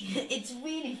Hormigants. It's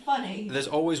really funny. There's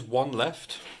always one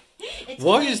left.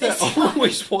 Why is there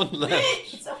always one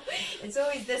left? It's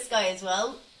always this guy as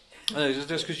well.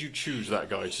 Just because you choose that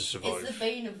guy to survive.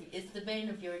 It's the bane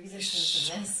of your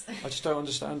existence in this. I just don't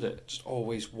understand it. Just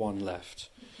always one left.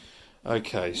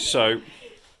 Okay, so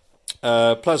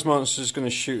Plasmonster's going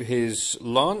to shoot his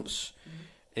lance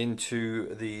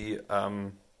into the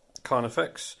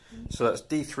Carnifex. So that's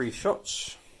D3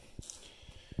 shots.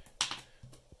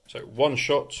 So 1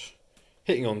 shot,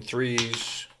 hitting on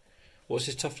 3s. What's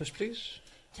his toughness, please?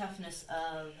 Toughness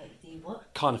of the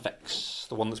what? Carnifex,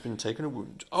 the one that's been taken a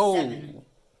wound. Oh, 7.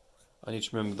 I need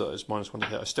to remember that it's -1 to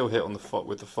hit. I still hit on the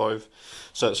with the 5,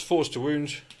 so it's forced to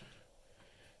wound.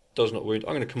 Does not wound.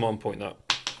 I'm going to command point that.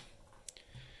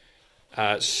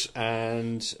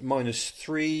 And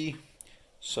 -3,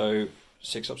 so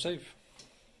 6 up save,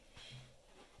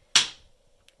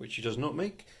 which he does not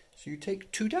make. So you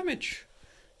take 2 damage.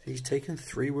 So he's taken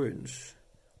 3 wounds.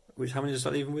 Which, how many does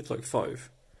that leave him with? Like 5?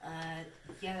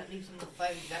 Yeah, that leaves him with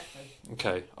 5 exactly.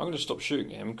 Okay, I'm going to stop shooting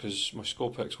him because my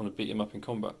Scorpex want to beat him up in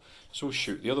combat. So we'll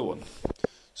shoot the other one.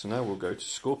 So now we'll go to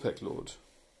Scorpec Lord.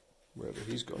 Wherever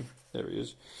he's gone. There he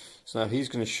is. So now he's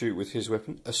going to shoot with his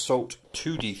weapon. Assault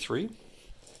 2d3.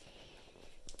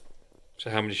 So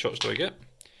how many shots do I get?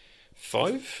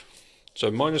 5.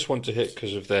 So -1 to hit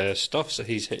because of their stuff. So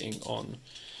he's hitting on...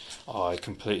 Oh, I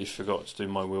completely forgot to do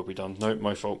my will be done. No,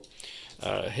 my fault.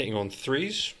 Hitting on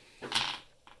 3s.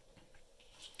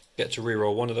 Get to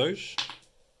reroll 1 of those.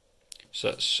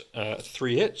 So that's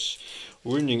 3 hits.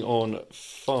 Wounding on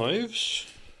 5s.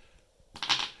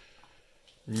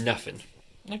 Nothing.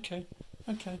 Okay.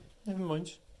 Never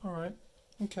mind. Alright.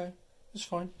 Okay. It's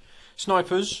fine.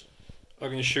 Snipers are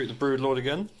going to shoot the Broodlord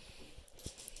again.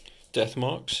 Death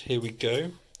marks. Here we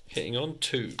go. Hitting on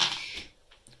 2s.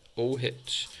 All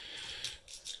hits.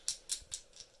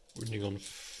 Wounding on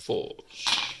 4s.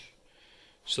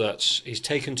 So that's... He's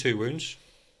taken 2 wounds.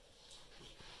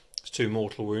 2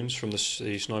 mortal wounds from the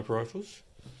sniper rifles.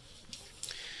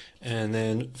 And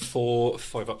then 4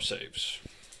 5-up saves.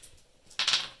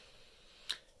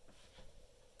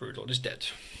 Broodlord is dead.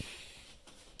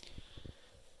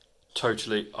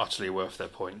 Totally, utterly worth their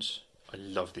points. I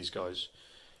love these guys.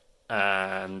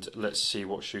 And let's see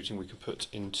what shooting we can put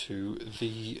into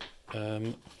the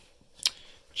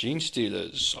Gene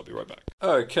Stealers. I'll be right back.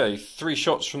 Okay, 3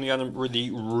 shots from the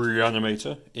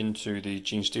Reanimator into the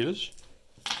Gene Stealers.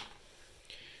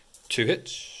 2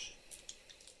 hits.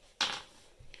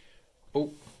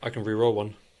 Oh, I can re-roll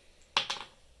 1.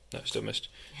 No, still missed.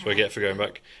 So I get for going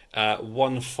back.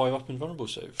 1 5-up invulnerable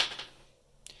save.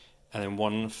 And then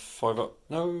 1 5-up...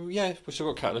 No, yeah, we've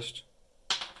still got Catalyst.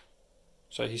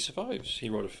 So he survives. He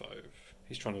rolled a 5.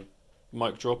 He's trying to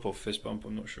mic drop or fist bump,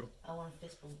 I'm not sure. I want a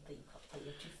fist bump, but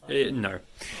you're too far. No.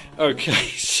 Okay,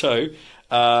 so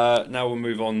now we'll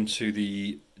move on to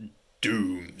the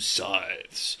Doom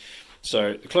Scythes.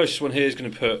 So the closest one here is going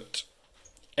to put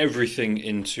everything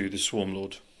into the Swarm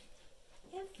Lord.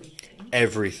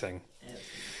 Everything.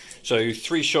 So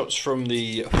 3 shots from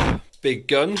the big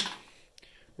gun,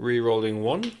 re-rolling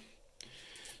 1.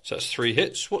 So that's 3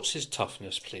 hits. What's his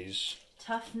toughness, please?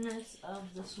 Toughness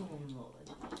of the Swarm Lord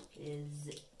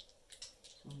is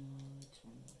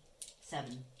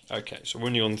 7. Okay, so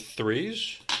wounding on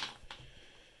 3s.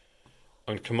 I'm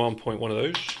going to command point 1 of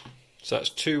those. So that's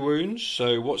 2 wounds.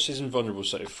 So what's his invulnerable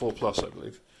save? 4+, I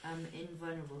believe.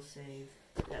 Invulnerable save.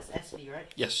 That's SV,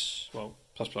 right? Yes. Well,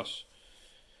 ++.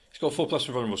 He's got 4+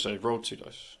 invulnerable save. Rolled 2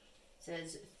 dice.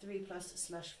 Says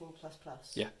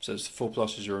 3+/4++. Yeah. So it's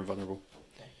 4+ is your invulnerable.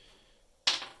 Okay.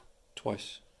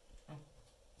 Twice.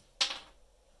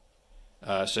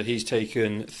 So he's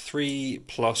taken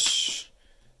 3+.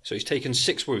 So he's taken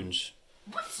 6 wounds.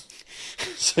 What?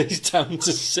 So he's down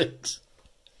to 6.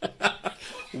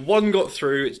 One got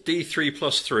through. It's D3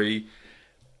 plus 3.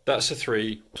 That's a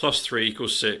 3. Plus 3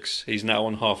 equals 6. He's now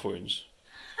on half wounds.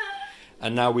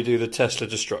 And now we do the Tesla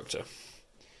Destructor.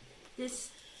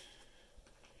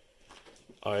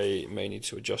 I may need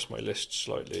to adjust my list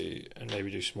slightly and maybe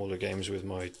do smaller games with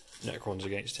my Necrons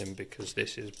against him because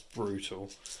this is brutal.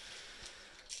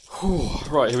 Whew.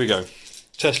 Right, here we go.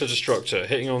 Tesla Destructor.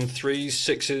 Hitting on 3s,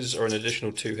 6s, or an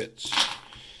additional 2 hits.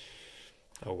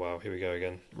 Oh wow, here we go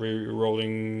again.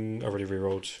 Re-rolling. I've already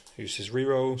re-rolled. Use his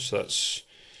re-roll. So that's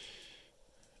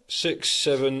 6,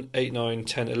 7, 8, 9,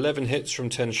 10, 11 hits from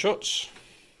 10 shots.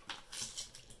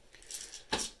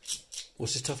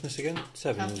 What's his toughness again?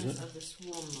 7, toughness isn't it? Of the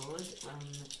Swarm Lord.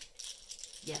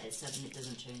 Yeah, it's 7. It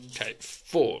doesn't change. Okay,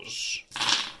 4s.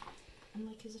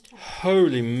 Unlike his attack.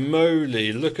 Holy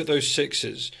moly! Look at those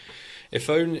 6s. If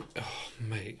only, oh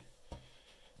mate.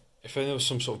 If only there was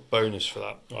some sort of bonus for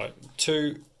that. Right,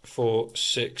 2, 4,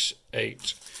 6,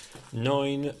 8,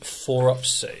 9, 4 up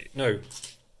save. No,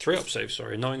 3 up saves.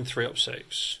 Sorry, 9 3 up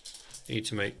saves. Need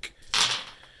to make.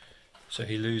 So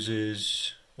he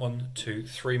loses 1, 2,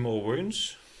 3 more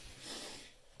wounds.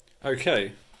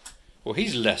 Okay. Well,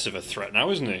 he's less of a threat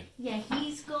now, isn't he? Yeah,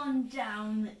 he's gone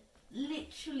down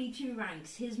literally 2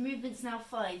 ranks. His movement's now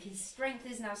 5, his strength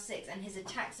is now 6, and his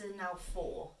attacks are now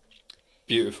 4.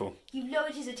 Beautiful. You've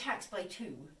lowered his attacks by 2.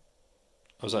 Oh,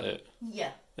 was that it? Yeah.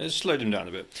 Let's slow him down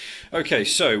a bit. Okay,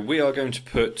 so we are going to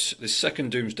put the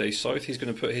second Doomsday Scythe. He's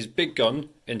going to put his big gun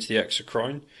into the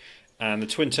Exocrine and the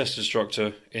Twin Tesla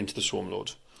Destructor into the Swarm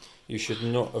Lord. You should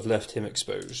not have left him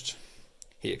exposed.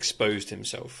 He exposed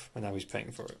himself, and now he's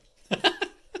paying for it.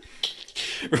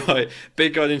 Right,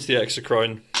 big gun into the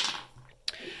Exocrine.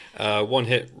 1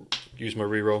 hit, use my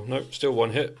reroll. Nope, still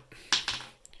 1 hit.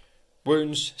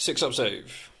 Wounds, 6 up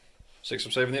save. 6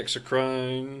 up save in the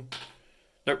Exocrine.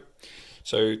 Nope.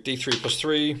 So D3 plus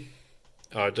 3.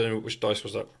 I don't know which dice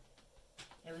was that.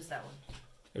 It was that one.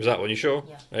 It was that one, you sure?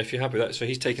 Yeah. If you're happy with that. So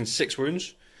he's taken 6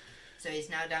 wounds. So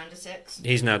he's now down to 6?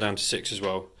 He's now down to 6 as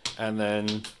well. And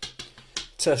then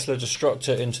Tesla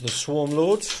Destructor into the Swarm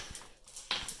Lord.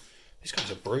 These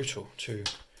guys are brutal. 2,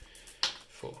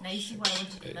 4. Now you see why I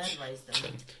wanted to murderize them.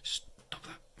 10. Stop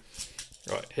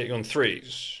that. Right, hitting on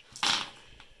 3s.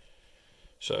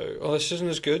 So, oh, this isn't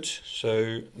as good.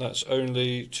 So that's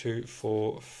only 2,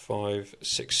 4, 5,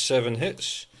 6, 7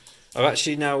 hits. I've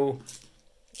actually now,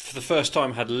 for the first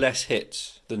time, had less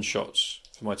hits than shots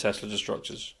for my Tesla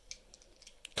Destructors.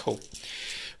 Cool.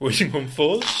 Winning on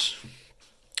 4s.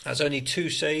 That's only 2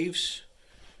 saves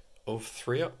of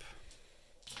 3 up.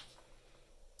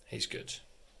 He's good.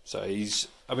 So he's,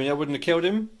 I mean, I wouldn't have killed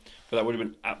him, but that would have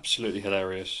been absolutely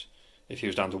hilarious if he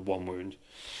was down to 1 wound.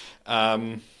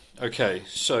 Okay,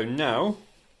 so now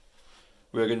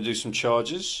we're going to do some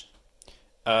charges.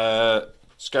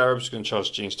 Scarabs are going to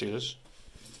charge Gene Stealers.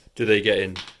 Do they get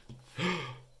in?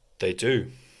 They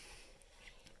do.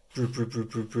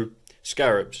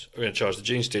 Scarabs are going to charge the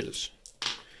Gene Stealers.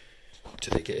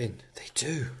 Do they get in? They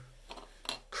do.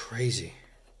 Crazy.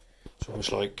 It's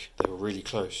almost like they were really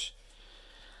close.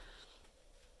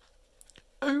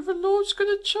 Overlord's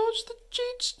going to charge the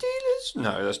Gene Stealers?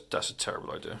 No, that's a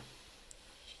terrible idea.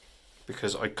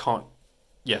 Because I can't.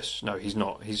 Yes, no, he's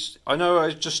not. I know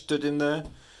I just stood in there,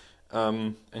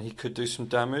 and he could do some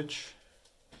damage.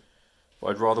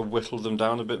 But I'd rather whittle them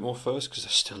down a bit more first because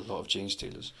there's still a lot of Gene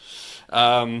Stealers.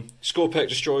 Scorpec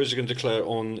Destroyers are going to declare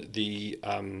on the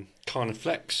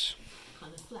Carniflex.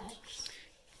 Carniflex?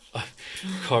 I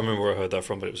can't remember where I heard that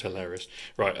from, but it was hilarious.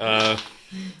 Right.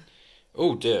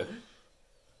 Oh dear.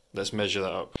 Let's measure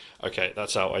that up. Okay,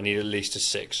 that's out. I need at least a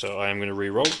 6, so I am going to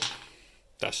re-roll.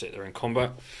 That's it, they're in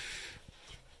combat.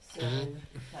 So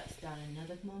that's down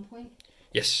another command point?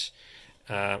 Yes.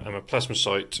 And my Plasma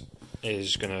Sight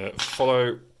is going to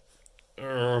follow.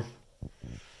 No,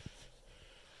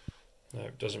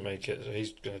 it doesn't make it. So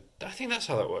he's going to. I think that's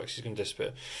how that works. He's going to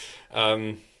disappear.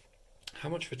 How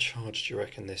much of a charge do you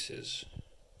reckon this is?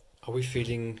 Are we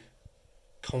feeling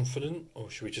confident, or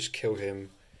should we just kill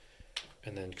him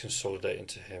and then consolidate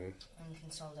into him? And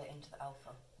consolidate into the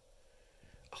alpha.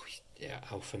 Oh, yeah,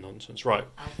 alpha nonsense. Right.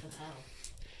 Alpha hell.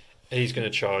 He's going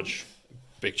to charge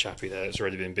big chappy there. It's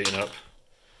already been beaten up.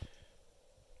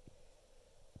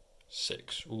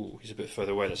 6. Ooh, he's a bit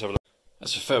further away. Let's have a look.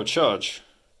 That's a failed charge.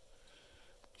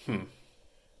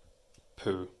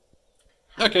 Poo.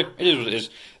 Okay, it is what it is.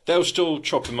 They'll still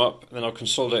chop him up, and then I'll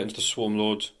consolidate into the Swarm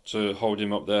Lord to hold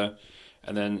him up there,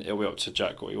 and then it'll be up to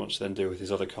Jack what he wants to then do with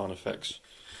his other Carnifex.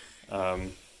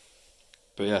 But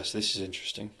yes, this is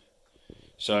interesting.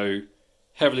 So,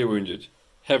 heavily wounded,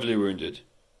 wounded,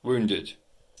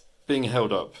 being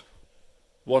held up.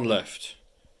 1 left.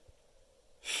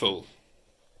 Full.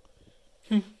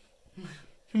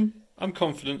 I'm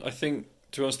confident. I think,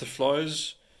 to us, the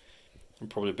flyers, I'm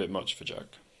probably a bit much for Jack.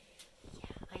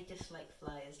 I dislike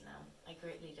flyers now. I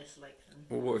greatly dislike them.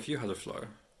 Well, what if you had a flyer?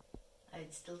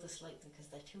 I'd still dislike them because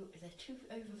they're too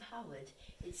overpowered.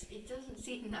 It doesn't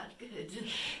seem that good.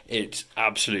 It's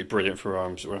absolutely brilliant for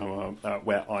arms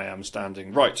where I am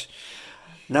standing. Right,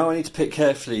 now I need to pick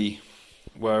carefully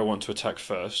where I want to attack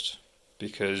first,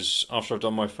 because after I've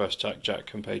done my first attack, Jack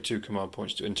can pay 2 command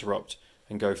points to interrupt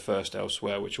and go first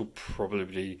elsewhere, which will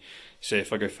probably say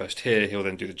if I go first here, he'll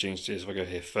then do the Gene Stealers. If I go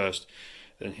here first,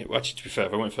 then well, actually, to be fair,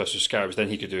 if I went first with Scarabs, then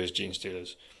he could do his Gene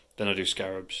Stealers. Then I do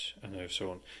Scarabs, and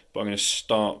so on. But I'm going to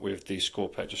start with the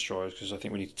Scorpec Destroyers, because I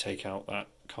think we need to take out that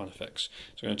Carnifex.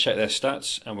 So I'm going to check their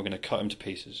stats, and we're going to cut them to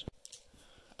pieces.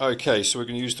 Okay, so we're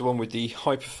going to use the one with the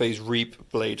Hyperphase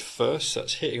Reap Blade first.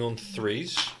 That's hitting on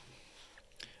 3s.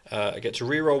 I get to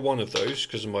reroll 1 of those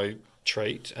because of my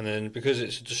trait, and then because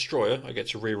it's a Destroyer, I get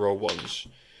to reroll 1s.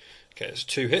 Okay, it's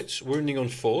 2 hits, wounding on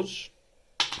 4s.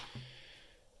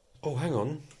 Oh, hang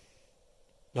on.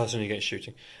 No, that's only against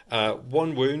shooting.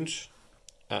 1 wound,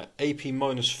 AP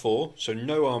 -4, so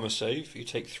no armor save. You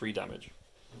take 3 damage.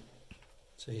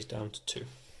 So he's down to 2.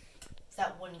 Is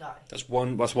that one guy? That's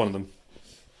one of them.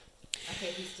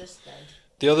 Okay, he's just dead.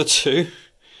 The other 2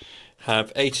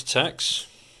 have 8 attacks,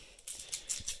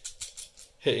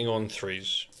 hitting on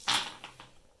 3s.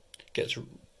 I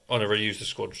already used the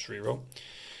squad reroll,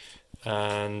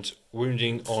 and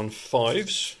wounding on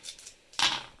 5s.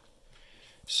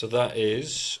 So that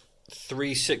is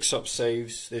 3 6-up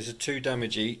saves. There's a 2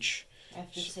 damage each. I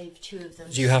have to save 2 of them.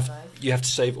 You have to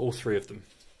save all 3 of them.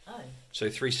 Oh. So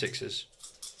 3 6s.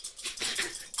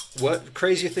 What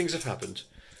crazier things have happened?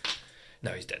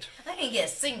 No, he's dead. I didn't get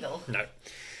a single. No.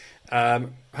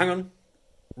 Hang on.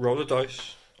 Roll a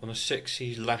dice. On a 6,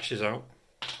 he lashes out.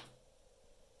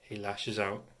 He lashes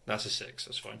out. That's a 6.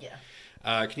 That's fine.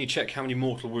 Yeah. Can you check how many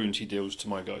mortal wounds he deals to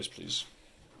my guys, please?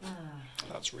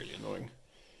 That's really annoying.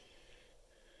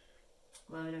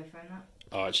 Where would I find that?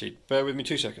 Oh, actually, bear with me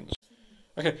 2 seconds.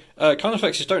 Okay,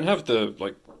 Carnifexes don't have the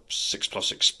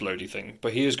 6+ explodey thing,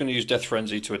 but he is going to use Death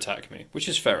Frenzy to attack me, which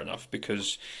is fair enough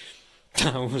because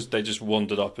they just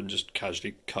wandered up and just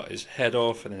casually cut his head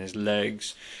off and then his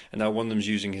legs, and now one of them's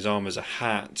using his arm as a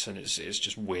hat, and it's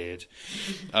just weird.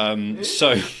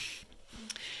 So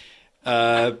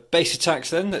base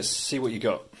attacks then. Let's see what you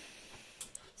got.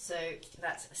 So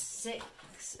that's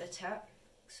 6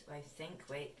 attacks, I think.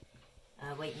 Wait,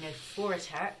 no, 4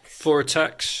 attacks. 4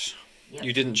 attacks. Yep.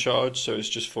 You didn't charge, so it's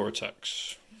just 4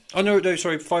 attacks. Oh no,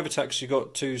 sorry, 5 attacks. You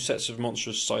got 2 sets of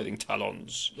monstrous scything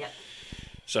talons. Yep.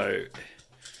 So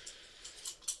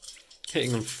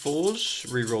hitting on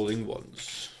 4s, re-rolling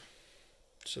 1s.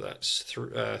 So that's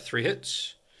 3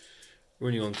 hits.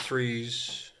 Wounding on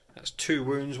 3s. That's 2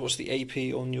 wounds. What's the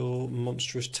AP on your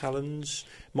monstrous talons?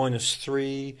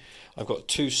 -3. I've got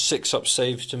 2 6-up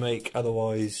saves to make.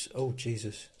 Otherwise, oh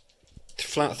Jesus,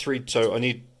 flat 3. So I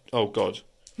need. Oh God,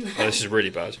 this is really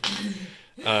bad.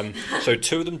 So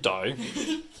 2 of them die.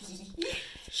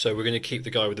 So we're going to keep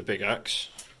the guy with the big axe.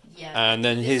 Yeah. And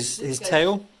then his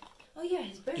tail. Oh yeah,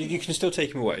 his bone. You can still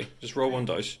take him away. Just roll 1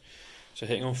 dice. So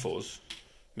hitting on 4s,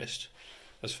 missed.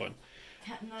 That's fine.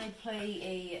 Can I play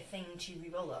a thing to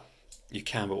reroll that? You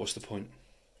can, but what's the point?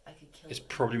 I could kill It's him.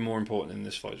 probably more important in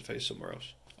this fight to face somewhere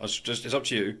else. It's up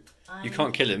to you. You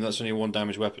can't kill him. That's only a 1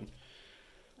 damage weapon.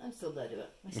 I'm still going to do it.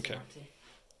 I still Okay. want to.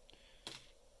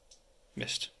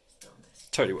 Missed. Still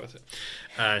missed. Totally worth it.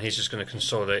 And he's just going to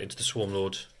consolidate into the Swarm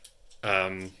Lord.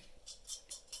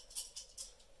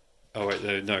 Oh wait,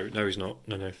 no, he's not.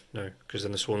 No, because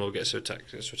then the Swarm Lord gets to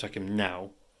attack him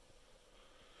now.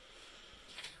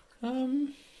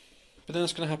 But then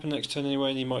that's going to happen next turn anyway,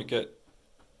 and he might get.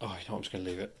 Oh, you know, I'm just going to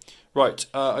leave it. Right,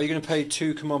 are you going to pay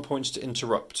 2 command points to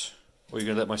interrupt, or are you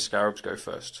going to let my Scarabs go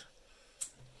first?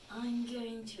 I'm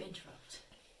going to interrupt.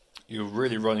 You're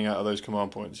really running out of those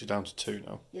command points. You're down to 2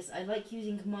 now. Yes, I like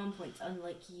using command points,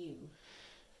 unlike you.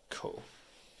 Cool.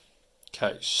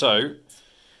 Okay, so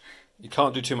you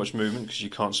can't do too much movement because you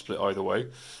can't split either way.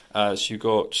 So you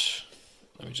got.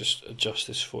 Let me just adjust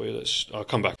this for you. I'll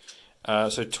come back.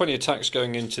 So 20 attacks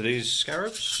going into these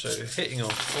Scarabs. So hitting on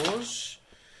 4s.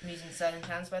 I'm using silent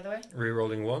hands, by the way.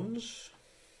 Rerolling 1s.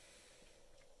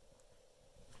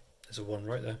 There's a 1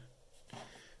 right there.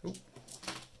 Ooh.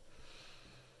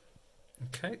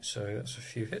 Okay, so that's a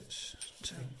few hits.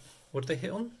 What did they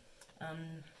hit on?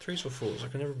 3s or 4s? I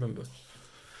can never remember.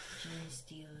 Gene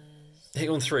Stealers. Hit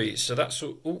on 3s, so that's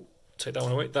all. Ooh, take that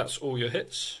one away. That's all your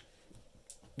hits.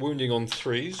 Wounding on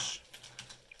 3s.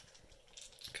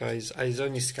 guys. He's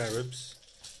only scarabs.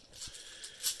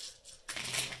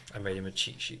 I made him a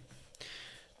cheat sheet.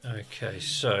 Okay,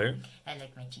 so. I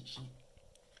like my cheat sheet.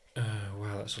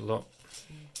 Wow, that's a lot.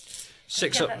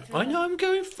 6 up. I know, I'm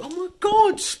going. Oh my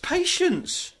god,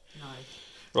 patience!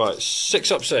 No. Right,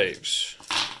 6 up saves.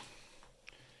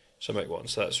 So make 1.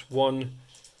 So that's 1,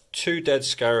 2 dead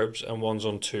scarabs, and 1's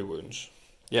on 2 wounds.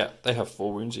 Yeah, they have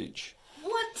 4 wounds each.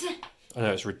 What? I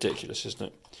know, it's ridiculous, isn't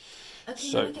it? Okay,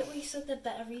 so, now I get what you said, they're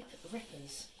better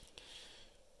rippers.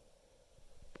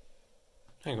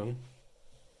 Hang on.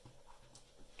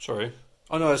 Sorry.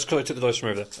 Oh no, that's because I took the dice from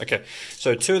over there. Okay,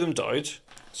 so 2 of them died.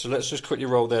 So let's just quickly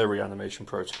roll their reanimation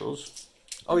protocols.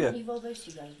 Oh yeah. You roll those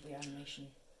 2 guys' reanimation.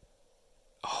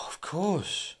 Oh, of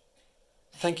course.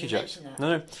 Thank you, Jack. That.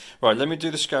 No. Right, let me do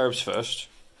the scarabs first.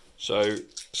 So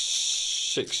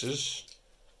 6s.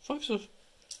 5s?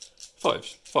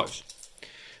 5s.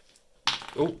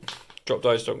 Oh, drop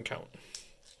dice don't count.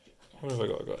 What have I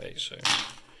got? I got 8, so.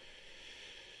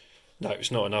 No,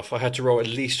 it's not enough. I had to roll at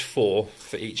least 4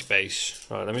 for each base.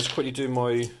 Right, let me just quickly do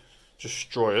my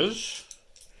destroyers.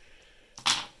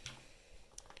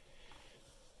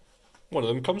 One of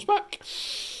them comes back. I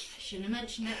shouldn't have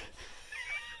mentioned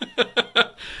it.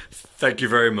 Thank you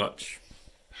very much.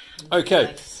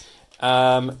 Okay.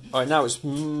 Right, now it's...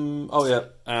 oh, yeah.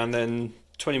 And then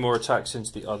 20 more attacks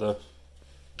into the other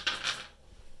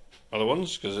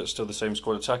ones, because it's still the same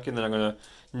squad attacking. Then I'm going to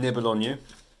nibble on you.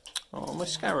 Oh, my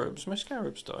scarabs. My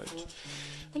scarabs died.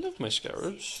 I love my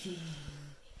scarabs.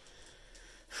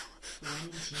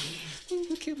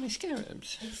 Look at my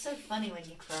scarabs. It's so funny when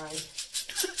you cry.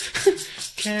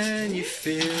 Can you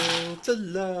feel the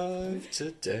love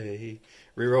today?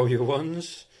 Reroll your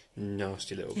 1s.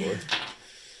 Nasty little boy.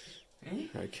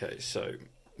 Okay, so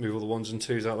move all the 1s and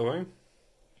 2s out of the way.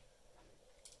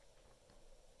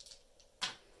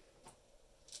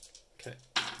 Okay,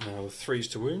 now the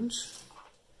 3s to wounds.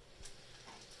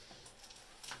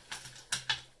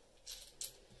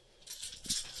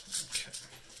 Okay.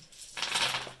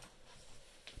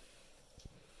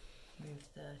 Move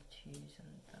the 2s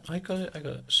and I got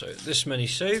it. So this many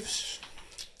saves.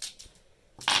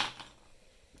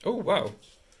 Oh wow!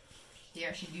 You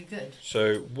actually do good.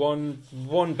 So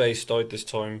one base died this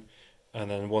time, and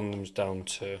then one of them's down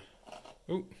to.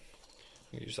 Oh,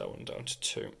 use that one down to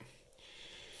 2.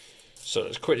 So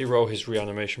let's quickly roll his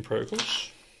reanimation protocols.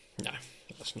 No,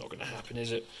 that's not going to happen,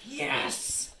 is it?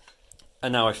 Yes.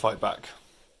 And now I fight back.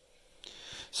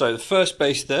 So the first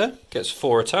base there gets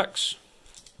 4 attacks.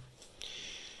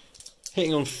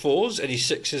 Hitting on 4s, any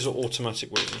 6s are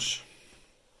automatic wounds.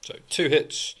 So 2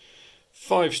 hits,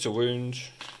 5s to wound.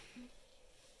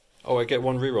 Oh, I get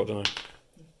 1 reroll, don't I?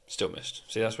 Still missed.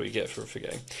 See, that's what you get for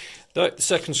forgetting. The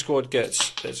second squad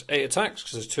gets 8 attacks,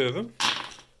 because there's 2 of them.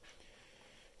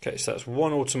 Okay, so that's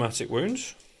 1 automatic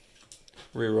wound.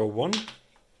 Reroll 1.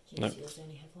 No. Only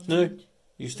have 1 No, wound.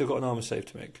 you've still got an armor save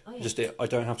to make. Oh, yeah. Just I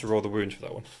don't have to roll the wound for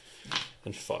that one.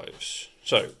 And 5s.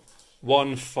 So,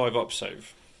 1 5-up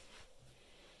save.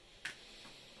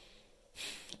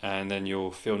 And then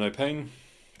you'll feel no pain.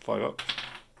 5 up.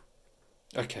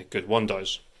 Okay, good. 1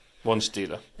 dies. 1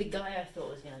 stealer. The guy I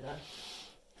thought was going to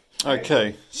go.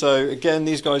 Okay, so again,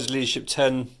 these guys are leadership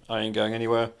 10. I ain't going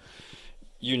anywhere.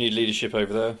 You need leadership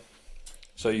over there.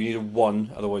 So you need a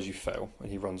 1, otherwise you fail.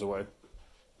 And he runs away.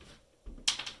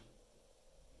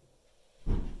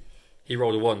 He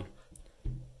rolled a 1.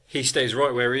 He stays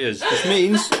right where he is. Which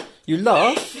means you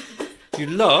laugh. You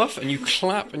laugh and you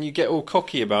clap and you get all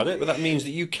cocky about it, but that means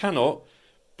that you cannot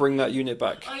bring that unit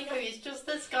back. I know, it's just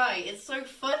this guy. It's so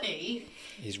funny.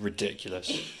 He's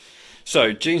ridiculous.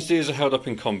 So, Gene Stealers are held up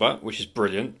in combat, which is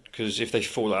brilliant, because if they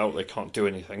fall out, they can't do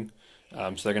anything.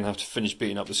 So they're going to have to finish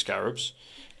beating up the scarabs.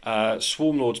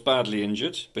 Swarm Lord's badly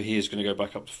injured, but he is going to go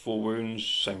back up to 4 wounds.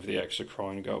 Same for the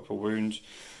Exocrine, go up a wound.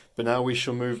 But now we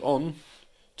shall move on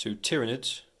to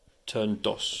Tyranids, turn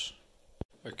DOS.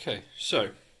 Okay, so...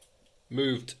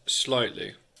 moved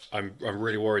slightly. I'm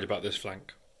really worried about this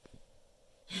flank.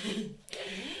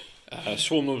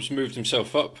 Swarmlord's moved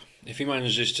himself up. If he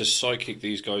manages to psychic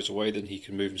these guys away, then he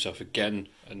can move himself again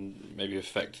and maybe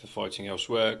affect the fighting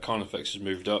elsewhere. Carnifex has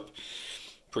moved up.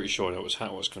 Pretty sure I know what's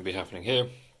going to be happening here.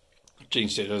 Gene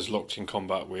Stealer's locked in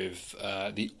combat with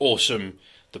the awesome,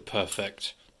 the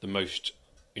perfect, the most,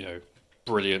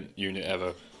 brilliant unit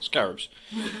ever, Scarabs.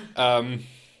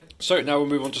 So now we'll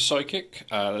move on to Psychic.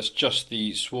 That's just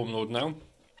the Swarm Lord now.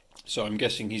 So I'm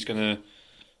guessing he's going to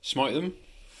smite them.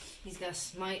 He's going to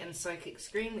smite and Psychic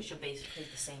Scream, which are basically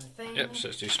the same thing. Yep, so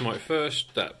let's do smite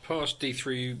first. That passed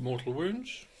D3 mortal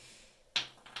wounds.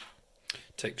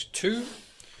 Takes 2.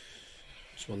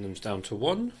 So one of them's down to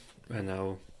 1. And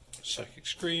now Psychic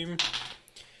Scream.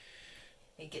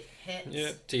 It gets hits.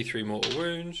 Yeah, D3 mortal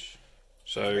wounds.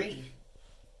 So 3.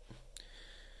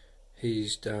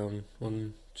 he's down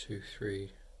 1, 2,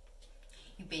 3.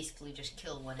 You basically just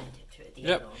kill one and tip two at the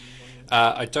Yep. end.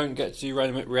 I don't get to do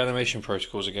reanimation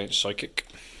protocols against Psychic.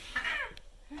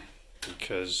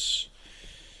 Because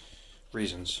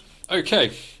reasons.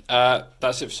 Okay,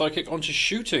 that's it for Psychic. On to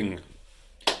shooting.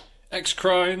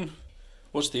 X-Crine.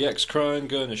 What's the X-Crine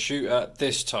going to shoot at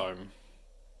this time?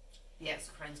 The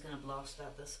X-Crine's going to blast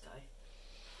out this guy.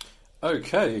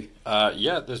 Okay,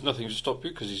 yeah, there's nothing to stop you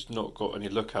because he's not got any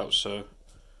lookouts, so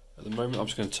at the moment I'm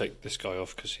just going to take this guy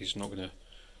off because he's not going to,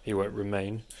 he won't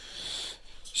remain.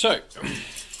 So,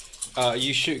 are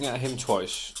you shooting at him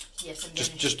twice? Yes, I'm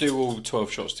Just do all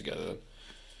 12 shots together then.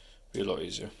 Be a lot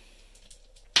easier.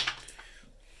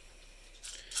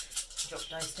 Drop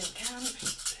dice don't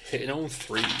count. Hitting on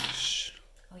 3s.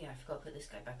 Oh yeah, I forgot to put this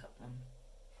guy back up one.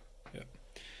 Yep.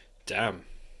 Damn. I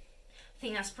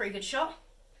think that's a pretty good shot.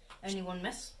 Only one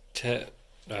miss.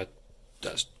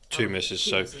 That's 2 misses, two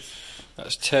so misses.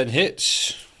 that's 10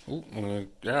 hits. Ooh, I'm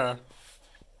gonna,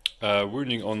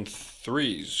 wounding on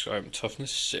 3s. I'm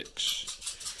toughness 6.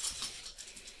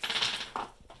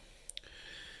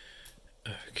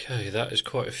 Okay, that is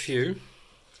quite a few.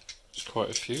 It's quite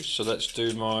a few. So let's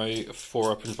do my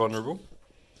 4-up and vulnerable.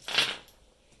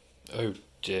 Oh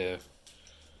dear.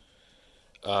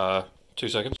 2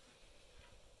 seconds.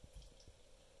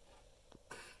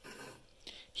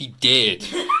 He did.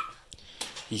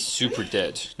 He's super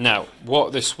dead. Now,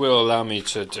 what this will allow me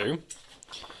to do,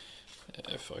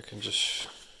 if I can just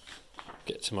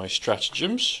get to my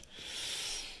stratagems.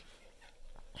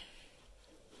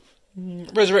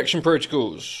 Resurrection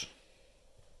protocols.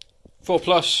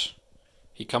 4+.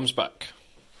 He comes back.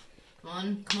 Come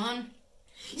on, come on.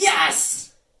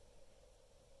 Yes!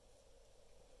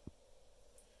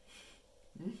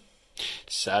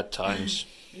 Sad times.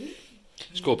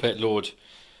 Scorpet Lord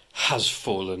has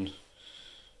fallen.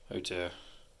 Oh dear.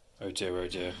 Oh dear, oh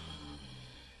dear.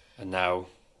 And now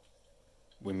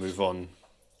we move on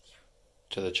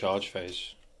to the charge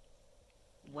phase.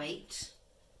 Wait.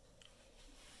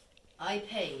 I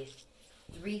paid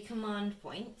 3 command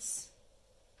points.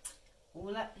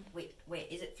 All that. Wait,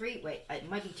 is it 3? Wait, it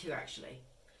might be 2 actually.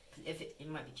 If it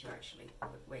might be 2 actually.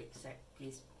 Wait a sec,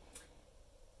 please.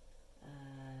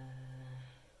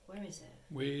 Where is it?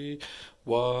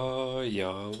 Why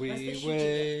are we Where's the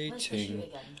waiting? shoot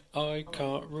again? I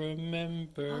can't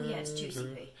remember. Oh yeah, it's 2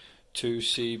 CP. 2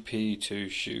 CP to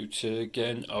shoot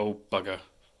again. Oh bugger.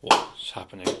 What's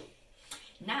happening?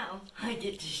 Now I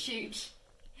get to shoot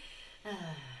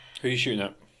Who are you shooting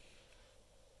at?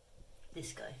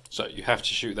 this guy. So you have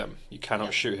to shoot them. You cannot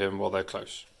Yep. shoot him while they're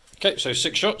close. Okay, so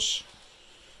 6 shots.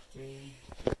 3.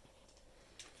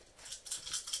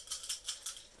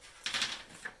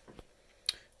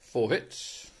 4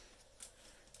 hits.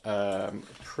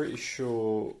 Pretty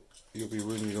sure you'll be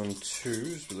wounding on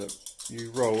 2s, but you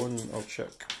roll and I'll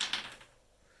check.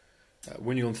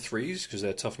 Wounding on 3s because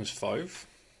they're toughness 5,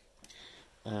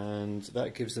 and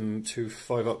that gives them 2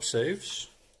 5-up saves.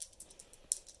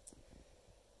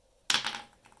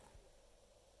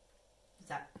 Is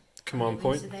that Command what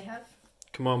point. wings do they have?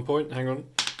 Command point. Hang on.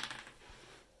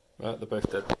 They're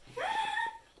both dead.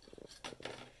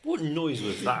 What noise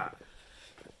was that?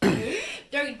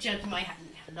 Don't judge my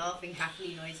laughing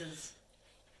happily noises.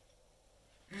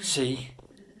 See,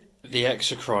 the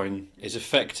exocrine is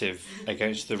effective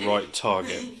against the right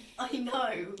target. I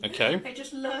know. Okay. I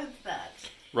just learned that.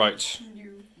 Right.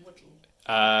 You waddle.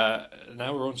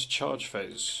 Now we're on to charge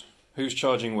phase. Who's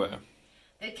charging where?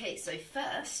 Okay, so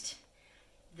first,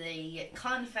 the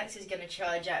Carnifex is going to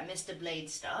charge at Mr. Blade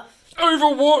Staff.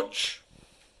 Overwatch!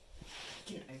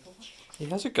 He can overwatch. He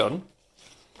has a gun.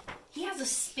 He has a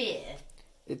spear.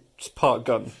 It's part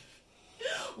gun.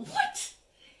 What?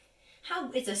 How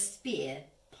is a spear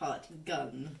part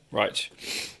gun? Right.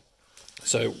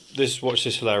 So watch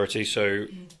this hilarity. So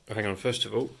hang on. First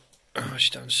of all,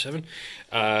 she's down to 7.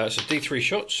 So D3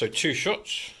 shots. So 2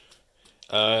 shots.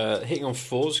 Hitting on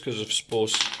 4s because of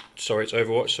spores. Sorry, it's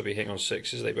Overwatch. So I'll be hitting on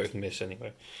 6s. They both miss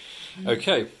anyway.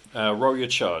 Okay. Roll your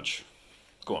charge.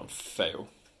 Go on. Fail.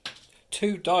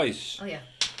 2 dice. Oh yeah.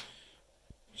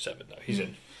 7. No, he's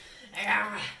in.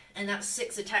 And that's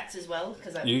 6 attacks as well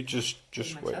because I You just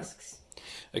my wait. tusks.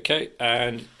 Okay.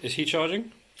 And is he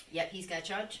charging? Yep, he's going to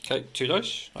charge. Okay, 2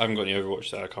 dice. I haven't got any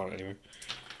Overwatch there, I can't anyway.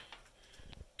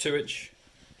 2 inch.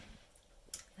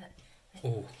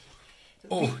 Oh.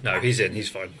 Oh, no, he's in, he's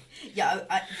fine. Yeah,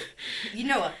 you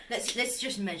know what? Let's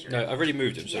just measure No, it. I've already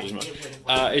moved him, so Yeah, it doesn't it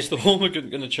matter. would've. Is the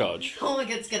Hormigant going to charge? Oh my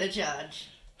god, it's going to charge.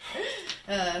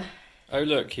 Oh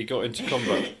look, he got into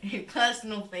combat.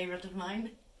 Personal favourite of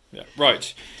mine. Yeah,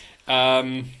 right.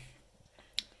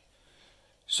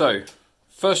 So,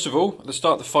 first of all, at the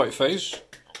start of the fight phase,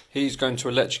 he's going to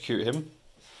electrocute him.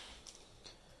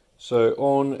 So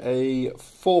on a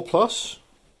 4+,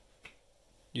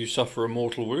 you suffer a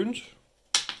mortal wound.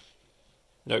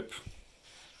 Nope.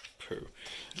 Pooh.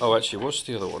 Oh, actually, what's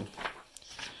the other one?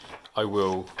 I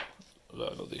will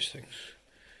learn all these things.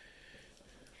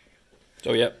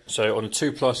 Oh, yeah. So on a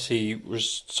 2+, he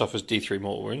suffers D3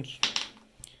 mortal wounds.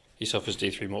 He suffers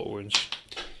D3 mortal wounds.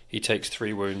 He takes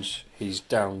 3 wounds. He's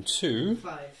down to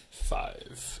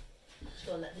 5.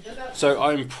 So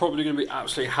I'm probably going to be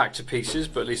absolutely hacked to pieces,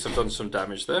 but at least I've done some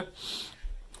damage there.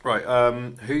 Right,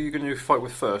 who are you going to fight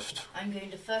with first? I'm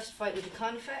going to first fight with the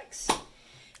Carnifex.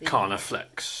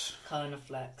 Carniflex.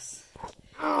 Carniflex.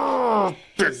 Oh,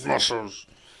 big muscles.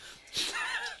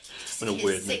 In a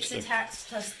weird 6 attacks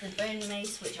plus the bone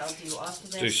mace, which I'll do after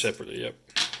this. Do separately, yep.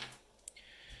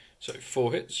 So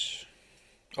 4 hits.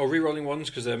 Oh, re-rolling ones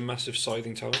because they're massive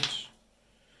scything talons.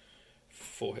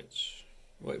 4 hits.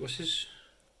 Wait, what's his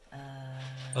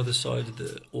other side of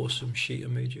the awesome sheet I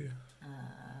made you?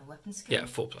 Weapon skill? Yeah,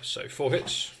 4+. So 4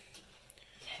 hits.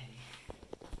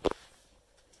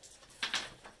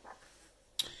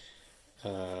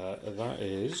 Okay. That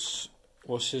is...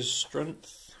 What's his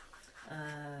strength?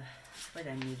 Where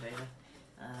did I move over?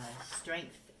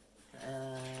 Strength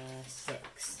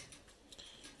 6.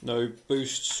 No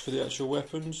boosts for the actual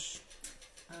weapons?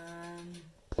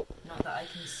 Not that I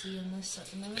can see in this at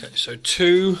the moment. Okay, so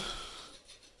 2.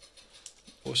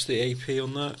 What's the AP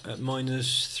on that? At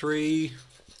 -3.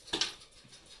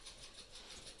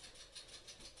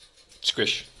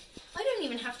 Squish. I don't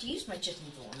even have to use my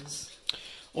Jitten Thorns.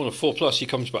 On a 4+, he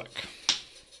comes back.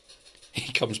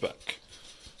 He comes back.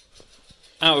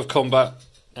 Out of combat,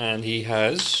 and he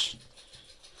has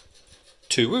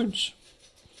 2 wounds.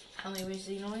 How many wounds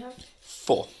do you normally have?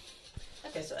 4.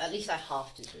 Okay, so at least I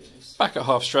halved his wounds. Back at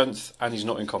half strength, and he's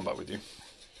not in combat with you.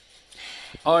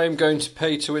 I'm going to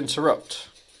pay to interrupt.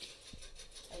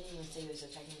 I didn't even say he was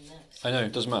attacking me next. I know,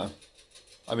 it doesn't matter.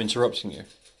 I'm interrupting you.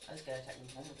 I was going to attack him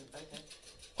one with him, okay.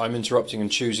 I'm interrupting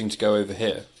and choosing to go over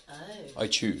here. Oh. I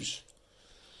choose.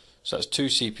 So that's 2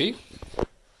 CP.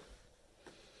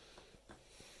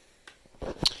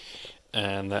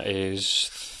 And that is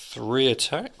 3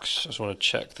 attacks. I just want to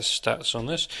check the stats on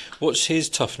this. What's his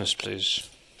toughness, please?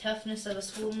 Toughness of a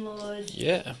Swarm Lord.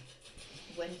 Yeah.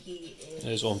 When he is...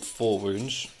 There's on 4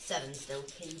 wounds. 7 still.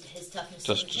 His toughness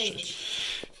doesn't change.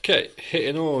 Okay,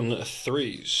 hitting on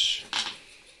 3s.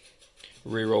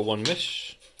 Reroll 1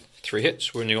 miss. 3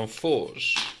 hits, wounding on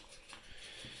 4s.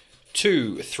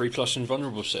 2 3+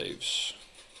 invulnerable saves.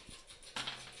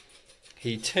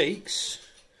 He takes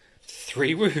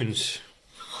 3 wounds.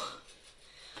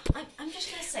 I'm just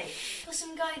going to say, for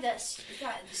some guy that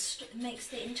makes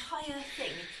the entire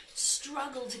thing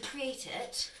struggle to create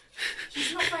it,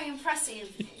 he's not very impressive.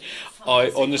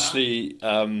 I honestly,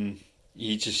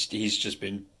 he's just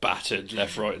been battered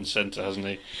left, right, and centre, hasn't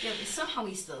he? Yeah, but somehow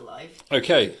he's still alive.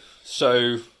 Okay,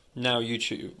 so now you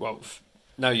choose. Well,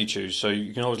 now you choose. So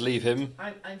you can always leave him.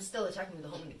 I'm still attacking with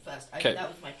the Hormigans first. Okay. That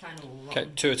was my plan all along. Okay,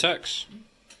 2 attacks.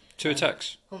 2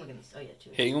 attacks. Hormigans. Oh yeah, 2.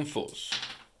 Hitting on 4s.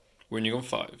 Wounding on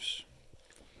 5s.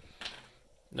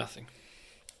 Nothing.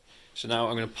 So now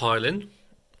I'm going to pile in.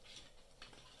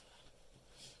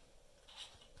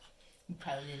 You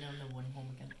piled in on the one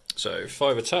Hormigan. So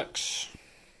 5 attacks.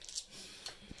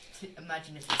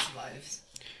 Imagine if it survives.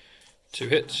 2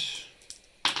 hits.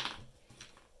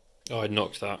 Oh, I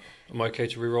knocked that. Am I okay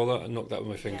to reroll that? I knocked that with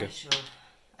my finger. Yeah, sure.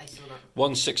 I saw that.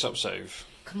 1 6-up save.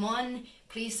 Come on,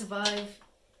 please survive.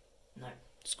 No.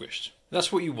 Squished.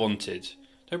 That's what you wanted.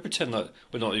 Don't pretend that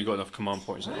you've got enough command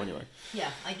points now anyway.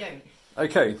 Yeah, I don't.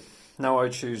 Okay, now I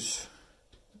choose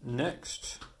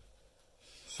next.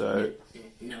 So,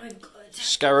 No, I've got to attack.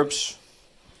 Scarabs.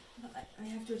 I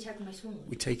have to attack my Swarm Lord.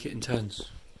 We take it in turns.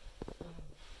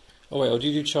 Oh wait, or do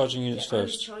you do charging units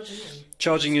first?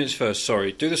 Charging units first,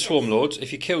 sorry. Do the Swarm Lord.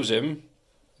 If he kills him,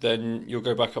 then you'll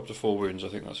go back up to 4 wounds. I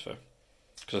think that's fair.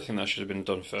 Because I think that should have been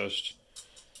done first.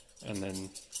 And then,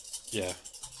 yeah.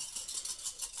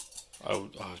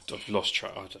 I've lost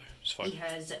track. I don't know. It's fine. He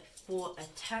has 4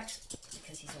 attacks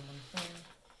because he's on one thing.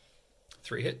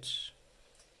 3 hits.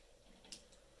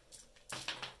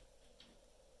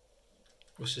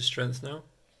 What's his strength now?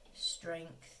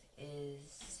 Strength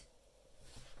is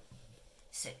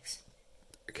 6.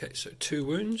 Okay, so 2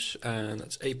 wounds, and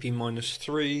that's AP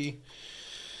 -3.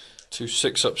 2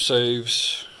 6-up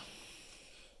saves.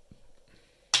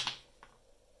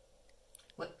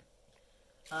 What?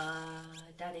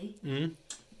 Daddy?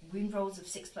 wound rolls of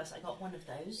 6+. I got one of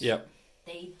those. Yep.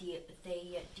 They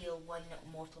deal 1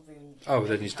 mortal wound. Oh,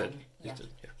 then he's dead. Yeah. He's dead.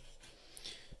 Yeah.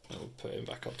 I'll put him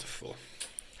back up to 4.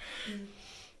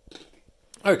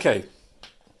 Okay.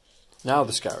 Now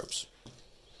the scarabs.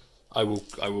 I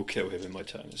will kill him in my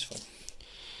turn. It's fine.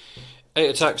 8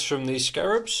 attacks from these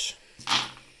scarabs.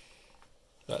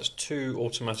 That's 2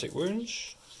 automatic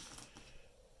wounds.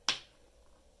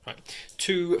 Right.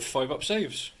 2 5-up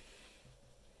saves.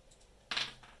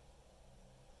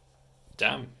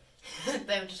 Damn.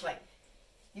 They were just like,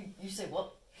 you say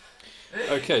what?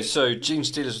 Okay, so Gene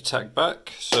Stealer's attack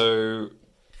back. So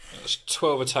that's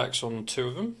 12 attacks on 2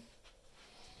 of them.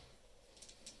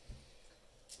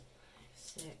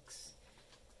 6.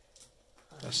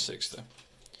 That's 6 there.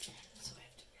 So I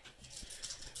have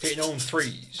to... Hitting on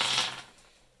 3s.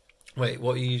 Wait,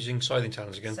 what are you using? Scything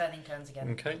Talons again? Scything Talons again.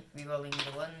 Okay. Rerolling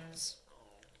the 1s.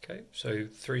 Okay, so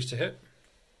 3s to hit.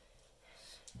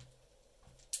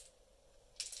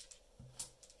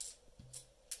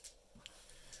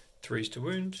 Threes to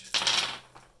wound.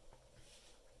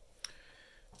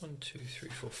 1, 2, 3,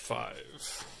 4,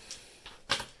 5.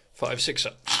 5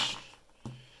 6-ups.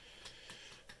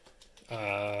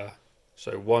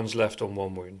 So 1's left on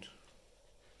 1 wound.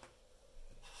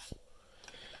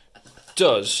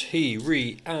 Does he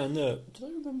reanimate? Did I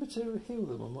remember to heal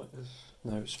them? I might have.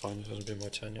 No, it's fine. It hasn't been my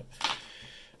turn yet.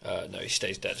 No, he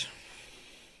stays dead.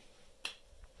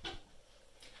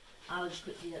 I'll just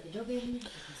quickly let the dog in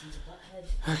because he's a butthead.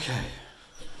 Okay.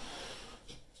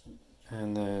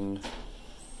 And then...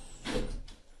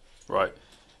 Right.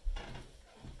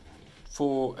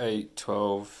 4, 8,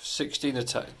 12, 16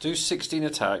 attacks. Do 16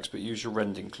 attacks, but use your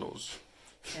rending claws.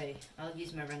 Okay, I'll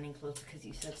use my rending claws because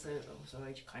you said so. Also,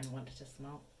 I just kind of want to test them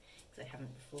out because I haven't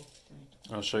before.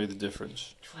 Right. I'll show you the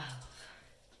difference. 12,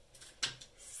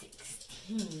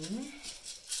 16.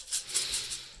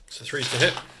 So 3's to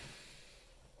hit.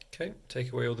 Okay,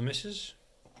 take away all the misses,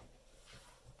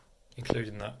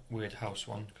 including that weird house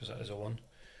one, because that is a 1.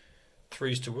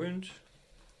 3's to wound.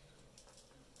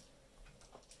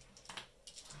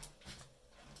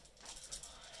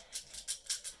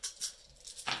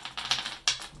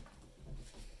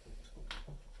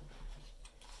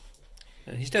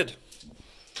 And he's dead.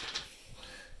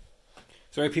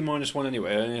 So AP -1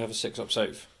 anyway, I only have a 6-up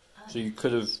save. So you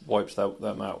could have wiped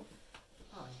them out.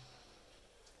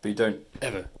 But you don't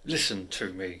ever listen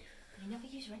to me. I never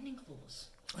use rending claws.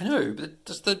 I know, but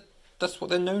that's what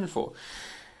they're known for.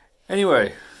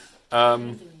 Anyway,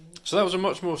 so that was a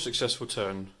much more successful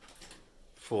turn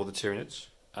for the Tyranids.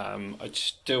 I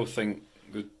still think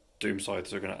the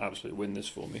Doomscythers are going to absolutely win this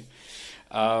for me.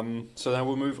 So now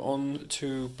we'll move on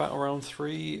to Battle Round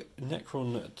 3,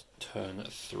 Necron turn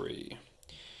 3.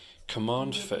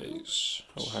 Command phase.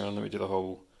 Oh, hang on, let me do the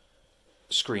whole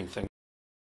screen thing.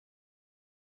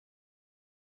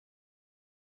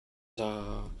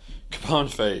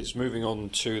 Command phase. Moving on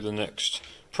to the next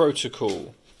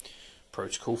protocol.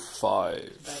 Protocol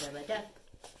 5.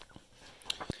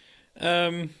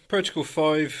 Protocol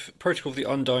 5. Protocol of the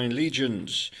Undying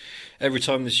Legions. Every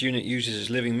time this unit uses its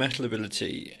living metal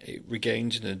ability, it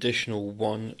regains an additional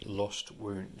 1 lost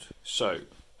wound. So,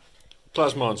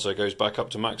 Plasmancer goes back up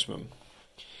to maximum.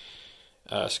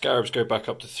 Scarabs go back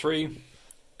up to 3,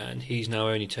 and he's now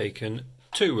only taken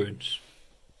 2 wounds.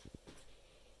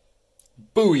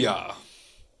 Booyah!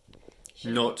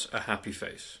 Not a happy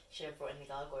face. Should have brought in the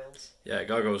gargoyles. Yeah,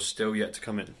 gargoyles still yet to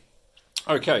come in.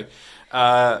 Okay,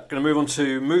 going to move on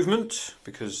to movement,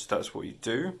 because that's what you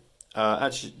do.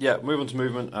 Actually, yeah, move on to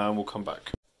movement and we'll come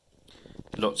back.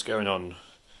 Lots going on.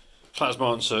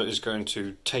 Plasmancer is going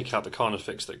to take out the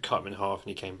Carnifex that cut him in half and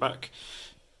he came back.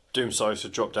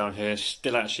 Doomscyther dropped down here,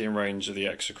 still actually in range of the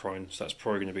Exocrine, so that's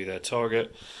probably going to be their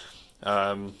target.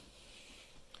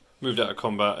 Moved out of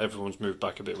combat, everyone's moved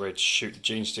back a bit ready to shoot the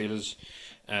Gene Stealers,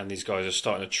 and these guys are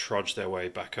starting to trudge their way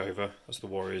back over. That's the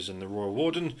Warriors and the Royal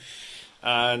Warden.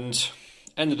 And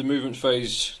end of the movement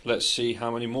phase, let's see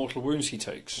how many mortal wounds he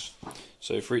takes.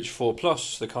 So for each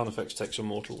 4+, the Carnifex takes a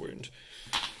mortal wound.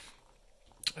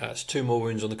 That's 2 more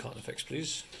wounds on the Carnifex,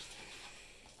 please.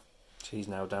 So he's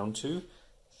now down to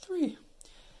 3.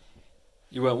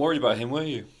 You weren't worried about him, were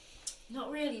you? Not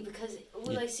really, because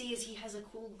all I see is he has a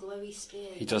cool glowy spear.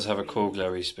 He does have a cool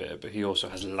glowy spear, but he also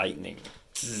has lightning.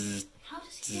 How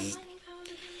does he get lightning power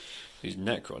again? He's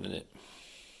Necron, in it.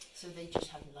 So they just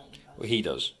have lightning power? Well, he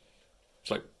does.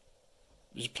 It's like...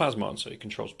 He's a Plasman, so he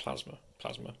controls plasma.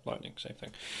 Plasma, lightning, same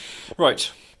thing. Right.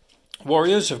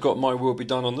 Warriors have got My Will Be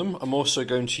Done on them. I'm also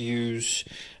going to use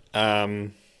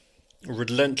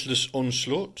Relentless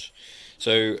Onslaught.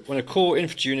 So when a core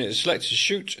infantry unit is selected to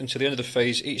shoot until the end of the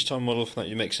phase, each time model from that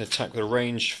unit makes an attack with a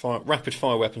ranged rapid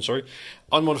fire weapon,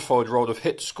 unmodified roll of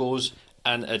hit scores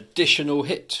an additional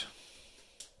hit.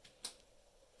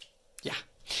 Yeah.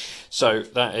 So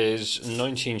that is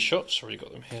 19 shots. Already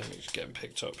got them here. Let me just get them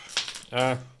picked up.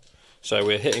 So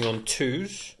we're hitting on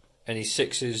 2s. Any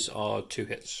 6s are 2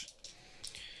 hits.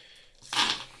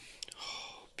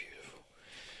 Oh, beautiful.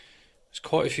 There's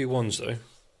quite a few 1s though.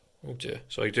 Oh dear.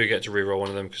 So I do get to reroll one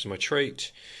of them because of my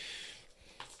trait.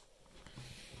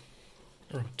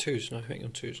 Oh, 2s. No, hitting on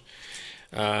 2s.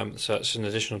 So that's an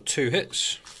additional 2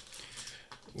 hits.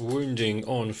 Wounding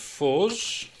on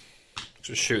 4s.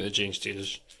 Just shooting the Gene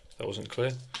Stealers. That wasn't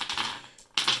clear.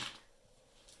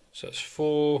 So that's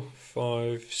 4,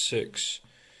 5, 6,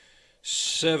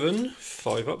 7.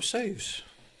 5 up saves.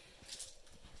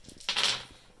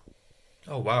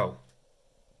 Oh wow.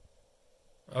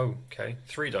 Oh, okay.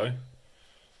 3 die.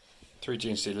 3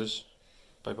 Gene Stealers.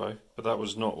 Bye bye. But that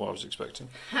was not what I was expecting.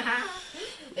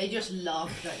 They just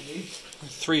laughed at you.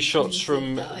 3 shots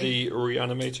from the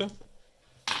Reanimator.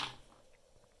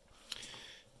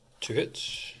 2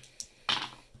 hits.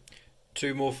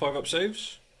 2 more 5 up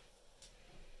saves.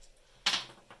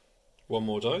 1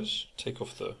 more dies. Take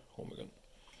off the Hormigant.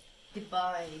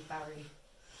 Goodbye, Barry.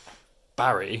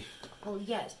 Barry? Oh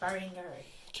yes, Barry and Gary.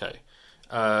 Okay.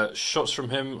 Shots from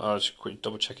him. I'll just quickly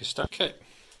double check his stat. Okay.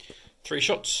 3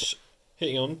 shots.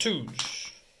 Hitting on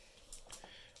 2s.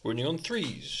 Wounding on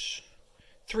 3s.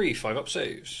 3 5 up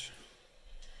saves.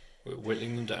 We're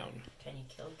whittling them down. Can you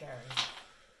kill Gary?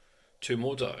 2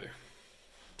 more die.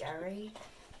 Gary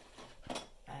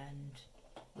and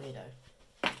Weirdo.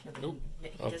 Nope.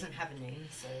 He doesn't have a name,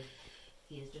 so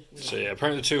he is just weird. So yeah,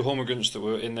 apparently the 2 Hormigants that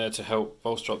were in there to help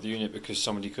bolster up the unit because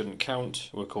somebody couldn't count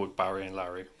were called Barry and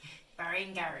Larry. Barry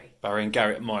and Gary. Barry and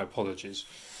Gary, my apologies.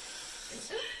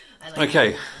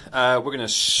 Okay, we're going to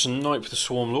snipe the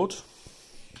Swarm Lord.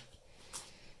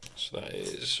 So that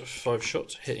is 5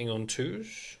 shots, hitting on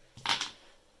 2s.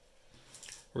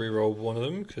 Reroll one of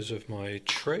them because of my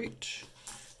trait.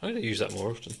 I'm going to use that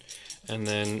more often. And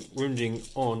then wounding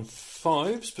on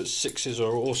 5s, but 6s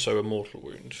are also a mortal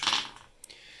wound.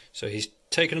 So he's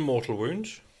taken a mortal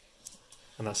wound,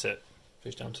 and that's it.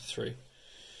 He's down to 3.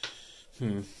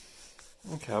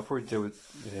 Okay, I'll probably deal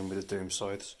with him with the Doom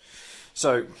Scythes.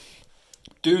 So,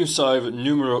 Doom Scythe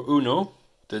numero 1,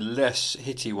 the less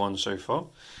hitty one so far,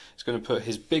 is going to put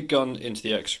his big gun into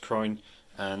the Exocrine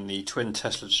and the Twin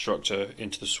Tesla Destructor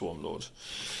into the Swarm Lord.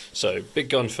 So, big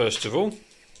gun first of all,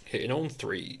 hitting on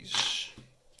 3s.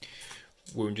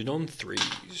 Wounded on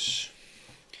 3s.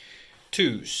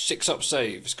 2 6 up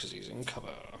saves because he's in cover.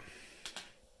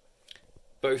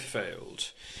 Both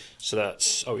failed. So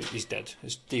that's... oh, he's dead.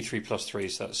 It's D3 plus 3,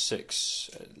 so that's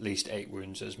 6, at least 8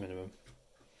 wounds as minimum.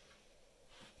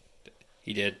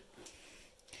 He did.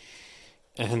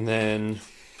 And then...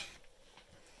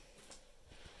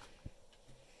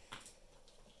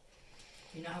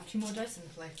 you now have 2 more dice in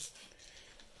play.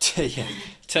 yeah,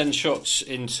 10 shots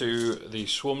into the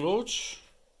Swarm Lords.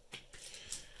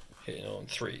 Hitting on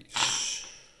 3s.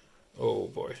 Oh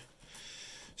boy.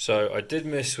 So I did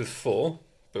miss with 4,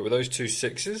 but with those 2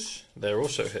 6s, they're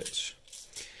also hits.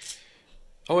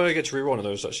 Oh, I get to reroll one of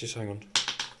those actually, so hang on.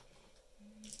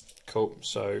 Cool,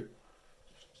 so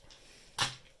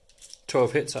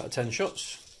 12 hits out of 10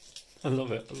 shots. I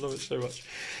love it so much.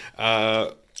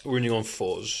 Wounding on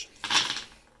 4s.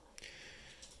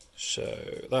 So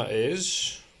that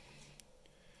is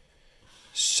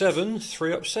 7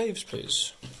 3 up saves,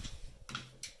 please.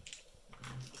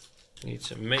 Need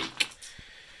to make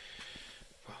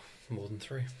more than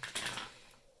 3.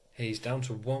 He's down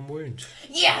to 1 wound.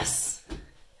 Yes!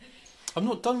 I'm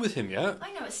not done with him yet.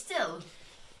 I know, it's still.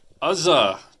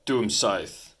 Uzzah, Doom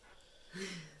Scythe.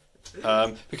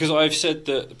 Because I've said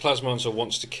that the Plasmancer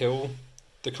wants to kill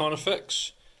the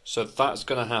Carnifex, so that's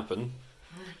going to happen.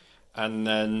 And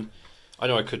then, I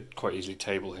know I could quite easily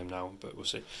table him now, but we'll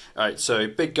see. Alright, so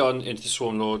big gun into the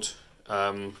Swarm Lord,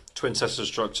 Twin Tesla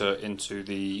Destructor into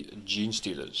the Gene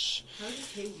Stealers. How do you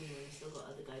table him when you've still got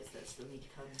other guys that still need to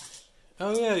come?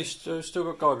 Oh yeah, he's still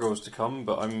got gargoyles to come,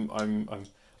 but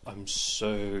I'm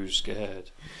so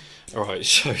scared. Alright,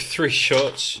 so 3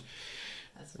 shots.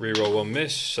 Reroll 1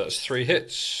 miss, so that's 3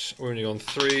 hits. Wounding on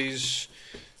 3s.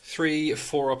 3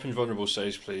 4 up invulnerable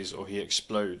saves, please, or he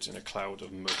explodes in a cloud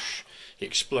of mush. He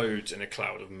explodes in a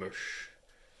cloud of mush.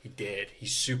 He dead.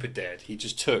 He's super dead. He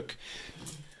just took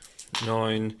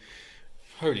 9.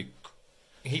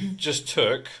 He just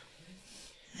took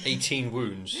 18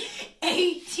 wounds.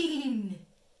 18!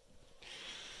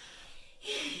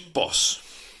 Boss.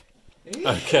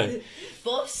 Okay.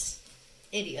 Boss,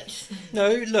 Idiot.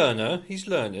 No, learner. He's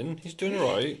learning. He's doing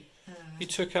alright. He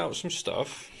took out some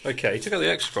stuff. Okay, he took out the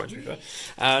extra coin, to be fair.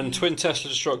 And twin Tesla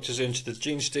Destructors into the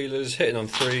Gene Stealers, hitting on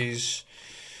 3s.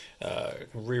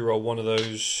 Reroll one of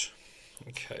those.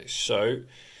 Okay, so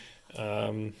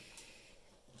 +2,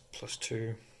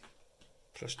 +2.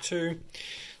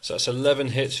 So that's 11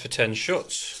 hits for 10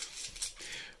 shots.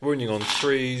 Wounding on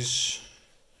 3s.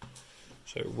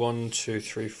 So 1, 2,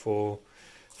 3, 4,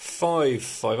 5.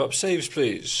 5 up saves,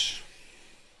 please.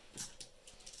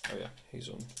 Oh yeah, he's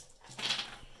on.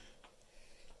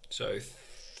 So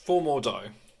 4 more die.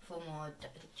 4 more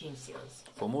Gene Stealers.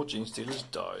 4 more Gene Stealers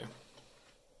die.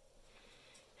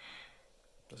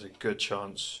 There's a good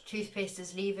chance. Toothpaste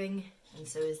is leaving, and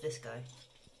so is this guy.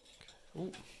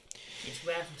 Ooh. It's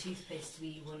rare for Toothpaste to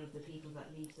be one of the people that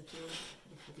leaves the field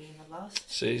before being the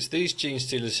last. So it's these Gene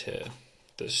Stealers here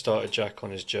that started Jack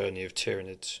on his journey of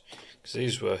Tyranids, because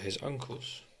these were his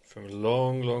uncles from a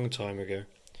long, long time ago.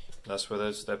 That's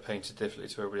where they're painted differently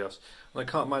to everybody else. And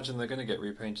I can't imagine they're going to get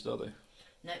repainted, are they?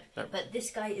 No, but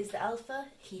this guy is the alpha.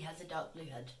 He has a dark blue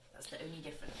head. That's the only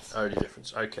difference. Only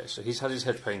difference. Okay, so he's had his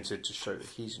head painted to show that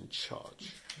he's in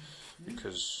charge,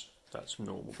 because that's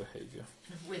normal behaviour.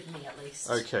 With me, at least.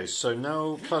 Okay, so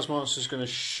now Plasmaster's going to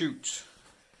shoot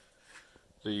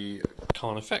the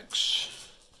Carnifex.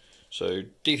 So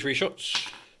D3 shots,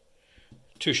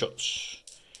 2 shots.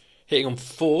 Hitting on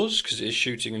 4s, because it is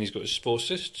shooting and he's got his Spore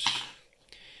Cysts.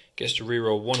 Gets to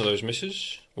reroll one of those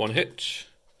misses. 1 hit.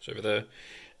 It's over there.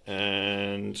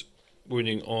 And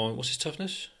wounding on, what's his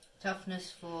toughness?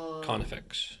 Toughness for...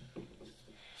 Carnifex.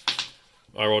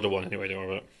 I rolled a 1 anyway, don't worry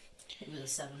about it. It was a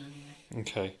 7 anyway.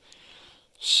 Okay.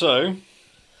 So...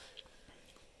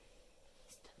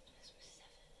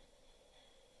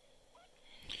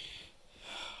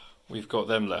 we've got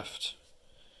them left.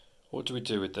 What do we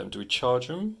do with them? Do we charge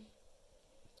them?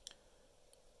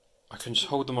 I can just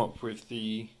hold them up with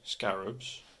the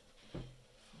Scarabs. And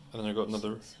then I've got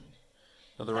another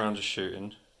round of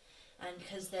shooting. And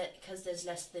because there's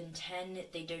less than 10,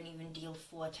 they don't even deal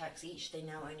 4 attacks each. They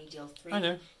now only deal 3. I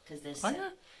know. Because there's I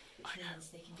know. which means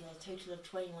they can deal a total of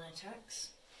 21 attacks.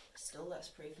 Still, that's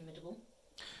pretty formidable.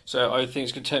 So I think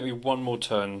it's going to take me one more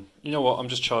turn. You know what? I'm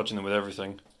just charging them with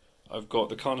everything. I've got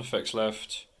the Carnifex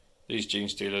left. These Gene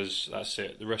Stealers. That's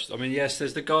it. The rest. I mean, yes,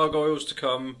 there's the Gargoyles to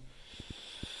come.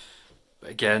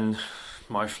 But again,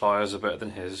 my flyers are better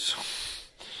than his.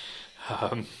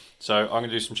 So I'm going to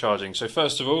do some charging. So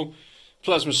first of all,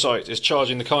 Plasma Sight is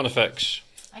charging the Carnifex.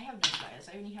 I have no flyers.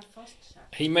 I only have frost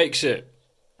attack. He makes it.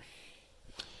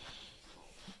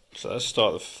 So let's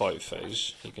start the fight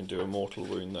phase. He can do a mortal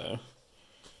wound there.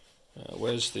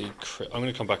 Where's the crit? I'm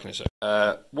going to come back in a sec.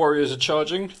 Warriors are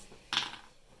charging.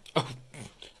 Oh,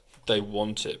 they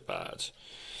want it bad.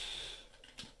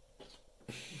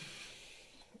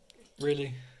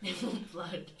 Really? They want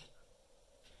blood.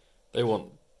 They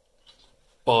want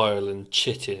bile and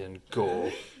chitin and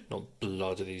gore, not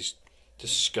blood of these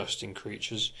disgusting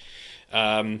creatures.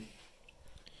 The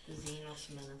Xenos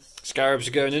Menace. Scarabs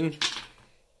are going in.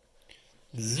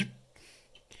 Zip.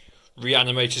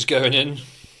 Reanimator's going in.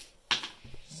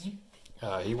 Zip.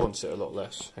 He wants it a lot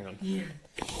less. Hang on. Yeah.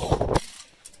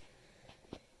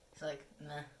 It's like,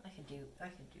 nah, I can do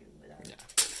without it. Yeah.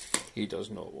 He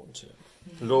does not want it.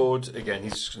 Lord, again,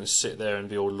 he's just going to sit there and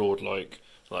be all lord-like.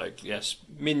 Like, yes,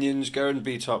 minions, go and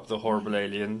beat up the horrible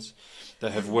aliens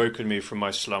that have woken me from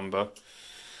my slumber.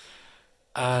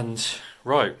 And,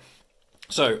 right.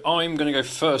 So, I'm going to go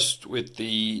first with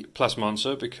the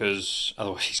Plasmancer, because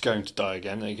otherwise he's going to die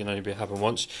again. It can only happen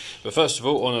once. But first of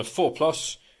all, on a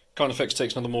 4+, Carnifex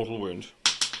takes another mortal wound.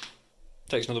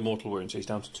 Takes another mortal wound, so he's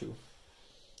down to 2.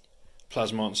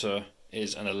 Plasmancer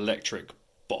is an electric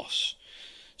boss.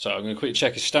 So I'm going to quickly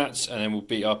check his stats, and then we'll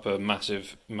beat up a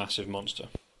massive, massive monster.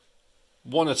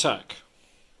 1 attack.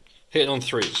 Hitting on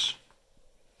 3s.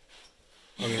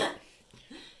 I'm going to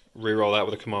reroll that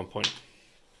with a command point.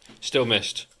 Still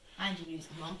missed. And you lose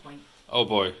command point. Oh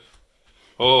boy.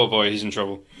 Oh boy, he's in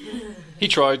trouble. He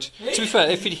tried. To be fair,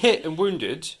 if he'd hit and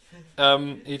wounded,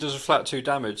 he does a flat 2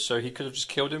 damage, so he could have just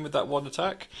killed him with that 1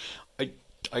 attack.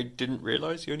 I didn't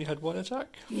realise he only had 1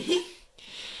 attack.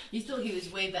 You thought he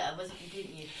was way better, wasn't you?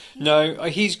 Didn't you? No,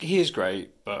 he is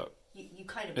great, but you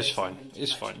kind of. it's fine.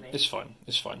 It's fine. It's fine.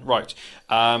 It's fine. Right.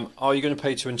 Are you going to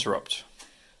pay to interrupt?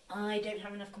 I don't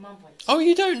have enough command points. Oh,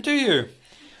 you don't, do you?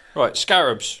 Right,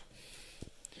 Scarabs.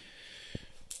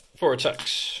 4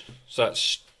 attacks. So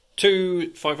that's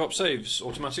 2 5-up saves,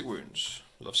 automatic wounds.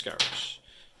 Love Scarabs.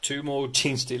 2 more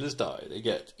Gene Stealers die. They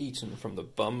get eaten from the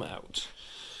bum out.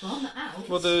 Bum out?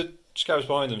 Well, the scabs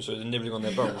behind them, so they're nibbling on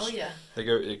their bones. Oh yeah.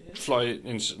 They fly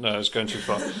into... No, it's going too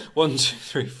far. 1, 2,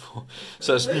 3, 4.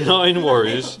 So that's 9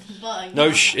 warriors.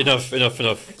 No, enough.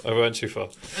 I went too far.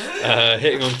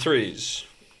 Hitting on 3s.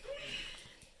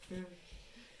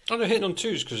 Oh no, hitting on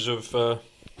 2s because of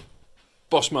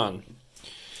Boss Man.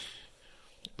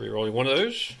 Rerolling one of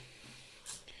those.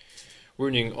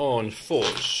 Wounding on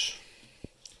 4s.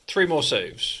 3 more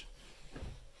saves.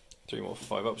 3 more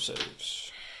 5-up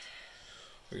saves.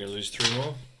 We're going to lose 3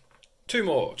 more. 2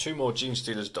 more. 2 more Gene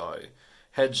Stealers die.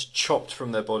 Heads chopped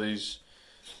from their bodies.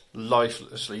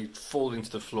 Lifelessly falling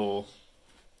to the floor.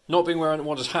 Not being wearing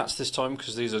one of hats this time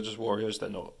because these are just warriors, they're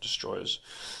not destroyers.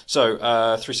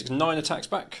 So, 3, 6, 9 attacks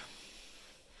back.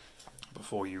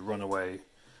 Before you run away.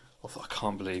 I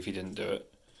can't believe he didn't do it.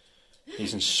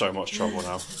 He's in so much trouble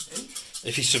now.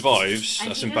 If he survives, and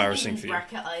that's embarrassing for you.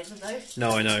 Either, though.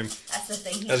 No, I know. That's the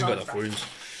thing. He hasn't got enough wounds.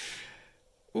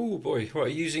 Oh boy. Right, are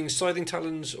you using Scything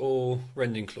Talons or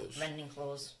Rending Claws? Rending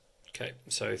Claws. Okay,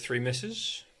 so 3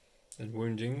 misses. Then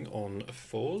wounding on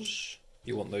 4s.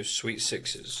 You want those sweet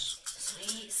 6s.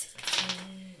 Sweet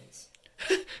 6s.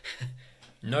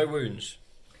 No wounds.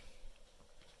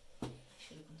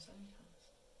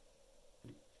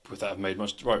 Would that have made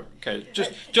much... Right, okay,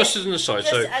 just as an aside,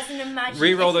 so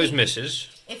re-roll those misses.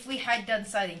 If we had done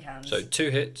Scything Talons. So 2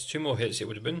 hits, 2 more hits it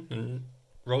would have been, and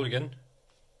roll again.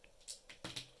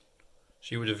 So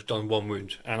you would have done 1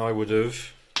 wound, and I would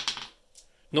have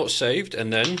not saved,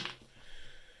 and then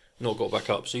not got back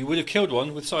up. So you would have killed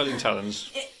one with Scything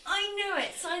Talons. I knew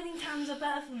it. Scything Talons are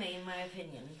better for me, in my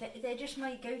opinion. They're just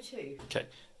my go-to. Okay,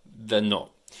 they're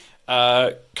not.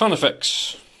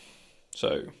 Carnifex.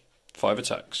 So... 5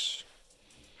 attacks.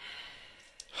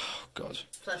 Oh, God.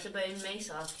 Plus a bone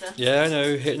mace after. Yeah, I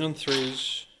know. Hitting on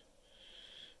 3s.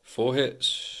 4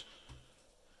 hits.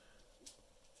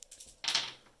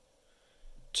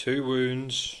 2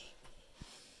 wounds.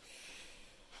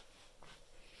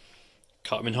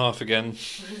 Cut him in half again.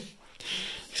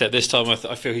 Except this time I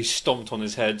feel he stomped on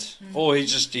his head. Or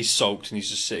he's sulked and he's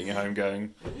just sitting at home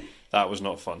going, that was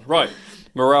not fun. Right.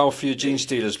 Morale for your Gene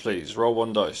Stealers, please. Roll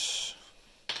 1 dice.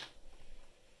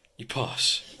 You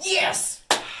pass. Yes!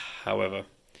 However,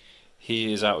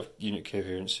 he is out of unit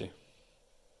coherency.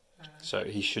 So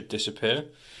he should disappear.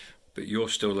 But you're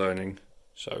still learning.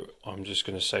 So I'm just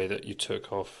going to say that you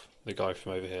took off the guy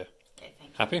from over here. Okay,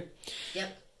 thank you. Happy?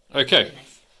 Yep. Okay.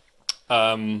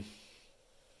 Nice.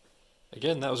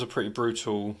 Again, that was a pretty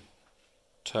brutal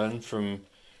turn from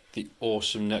the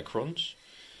awesome Necrons.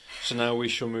 So now we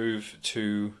shall move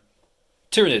to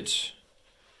Tyranids.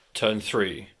 Turn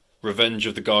 3. Revenge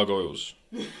of the Gargoyles.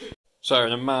 So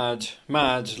in a mad,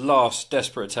 last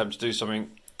desperate attempt to do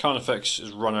something, Carnifex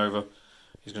is run over.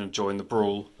 He's going to join the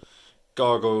brawl.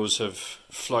 Gargoyles have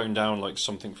flown down like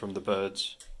something from the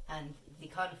birds. And the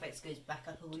Carnifex goes back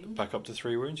up a wound. Back up to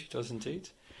 3 wounds, he does indeed.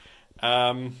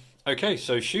 Okay,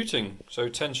 so shooting. So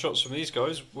 10 shots from these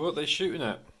guys. What are they shooting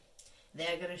at?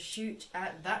 They're going to shoot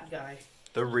at that guy.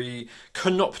 The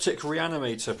Canoptic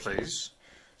Reanimator, please.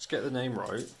 Let's get the name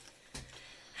right.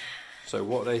 So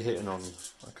what are they hitting on?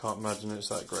 I can't imagine it's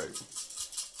that great.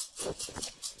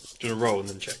 Do you want to roll and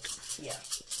then check? Yeah.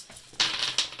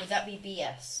 Would that be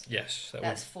BS? Yes.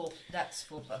 That's 4. That's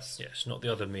 4 plus. Yes, not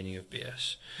the other meaning of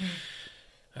BS.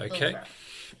 Okay.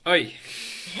 Oh, Oi.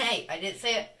 hey, I didn't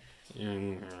say it.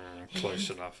 Close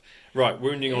enough. Right,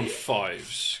 wounding on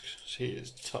 5s. He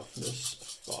is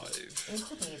toughness 5. You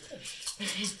called me a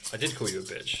bitch. I did call you a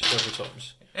bitch several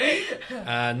times.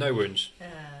 No wounds.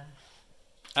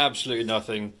 Absolutely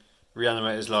nothing.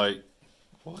 Reanimator's like,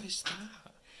 what is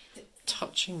that?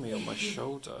 Touching me on my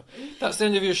shoulder. That's the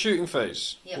end of your shooting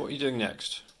phase. Yep. What are you doing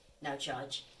next? Now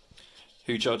charge.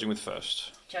 Who are you charging with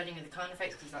first? Charging with the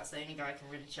Carnifex because that's the only guy I can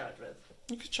really charge with.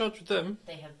 You could charge with them.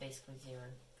 They have basically 0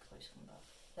 close combat.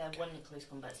 Their 1 in close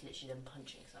combat is literally them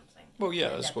punching something. Well, yeah,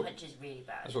 and that's their what. punch is really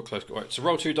bad. That's what close. Right, so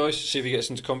roll 2 dice to see if he gets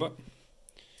into combat.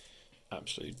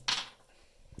 Absolutely.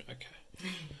 Okay.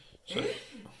 So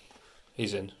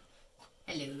he's in.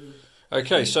 Hello.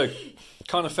 Okay, so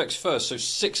Carnifex first. So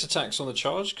 6 attacks on the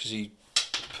charge because he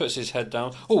puts his head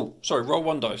down. Oh, sorry. Roll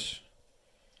 1 dice.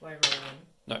 Why roll 1?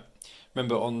 No.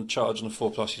 Remember, on charge on a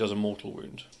 4+, he does a mortal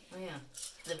wound. Oh yeah.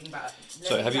 Living back.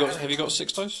 So have you got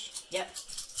 6 dice? Yep.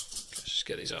 Let's just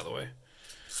get these out of the way.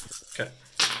 Okay.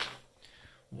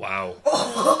 Wow.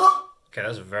 Okay,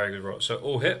 that's a very good roll. So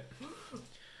all hit.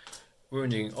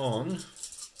 Wounding on.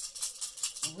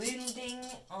 Wounding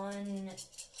on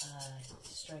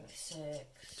strength 6.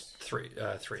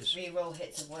 3s. Reroll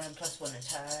hits of 1 and +1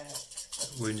 attack.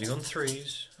 Wounding on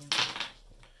 3s.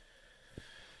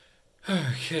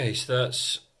 Okay, so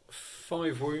that's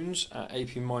 5 wounds at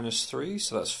AP -3,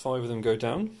 so that's 5 of them go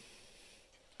down.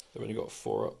 They've only got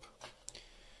 4 up.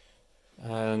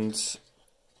 And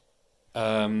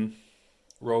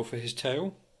roll for his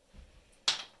tail.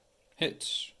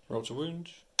 Hits. Roll to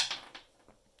wound.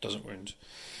 Doesn't wound.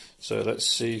 So let's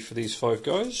see for these 5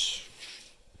 guys.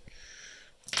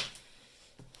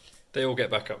 They all get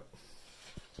back up.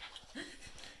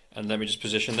 And let me just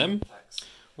position them.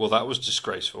 Well, that was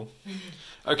disgraceful.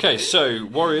 Okay, so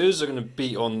Warriors are going to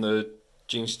beat on the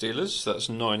Gene Stealers. So that's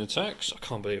 9 attacks. I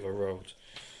can't believe I rolled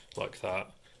like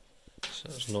that. So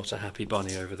that's not a happy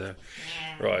bunny over there.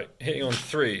 Right, hitting on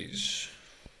 3s.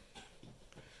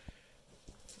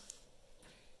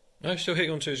 No, still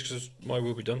hitting on 2s because my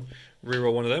will be done.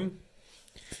 Reroll one of them.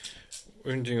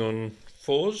 Wounding on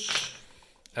 4s.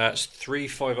 That's 3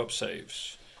 5-up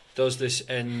saves. Does this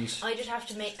end? I just have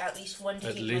to make at least one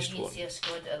to keep my VCS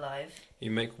squad alive. You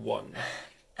make 1.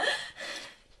 I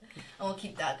will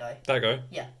keep that guy. That guy?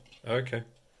 Yeah. Okay.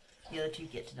 The other 2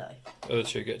 get to die. The other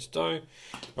 2 get to die.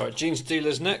 Right, Gene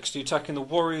Stealer's next. Are you attacking the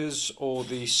Warriors or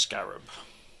the Scarab?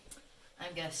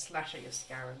 I'm going to slash at your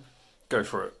Scarab. Go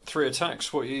for it. 3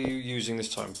 attacks. What are you using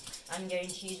this time? I'm going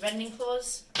to use Rending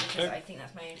Claws because I think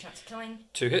that's my only chance of killing.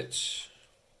 2 hits.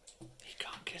 He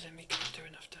can't kill him. He can't do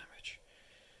enough damage.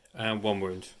 And 1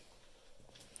 wound.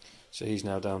 So he's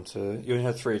now down to... You only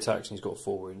had 3 attacks and he's got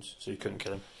 4 wounds, so you couldn't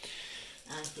kill him.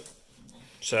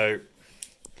 So,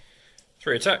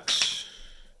 3 attacks.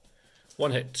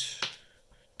 1 hit.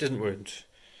 Didn't wound.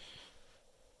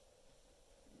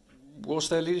 What's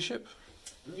their leadership?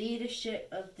 Leadership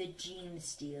of the Gene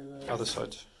Stealers. Other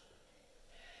side.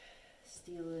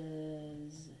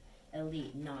 Stealers...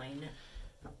 Elite 9.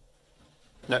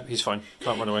 No, he's fine.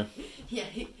 Can't run away. Yeah.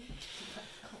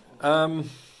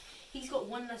 He's got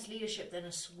 1 less leadership than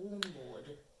a Swarm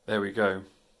Lord. There we go.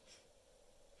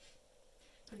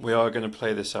 We are going to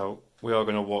play this out. We are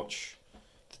going to watch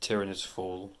the Tyranids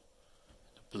fall.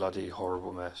 A bloody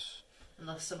horrible mess.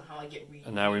 Unless somehow I get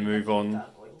And now we move on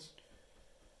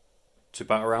to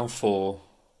battle round 4.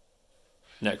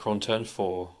 Necron turn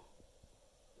 4.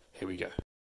 Here we go.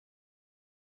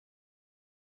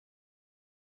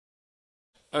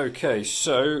 Okay,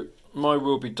 so my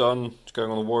will be done. It's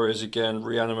going on the Warriors again.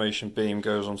 Reanimation beam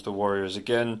goes onto the Warriors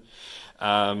again.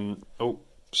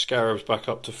 Scarab's back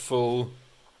up to full.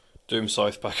 Doom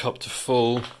Scythe back up to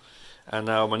full. And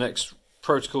now my next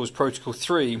protocol is Protocol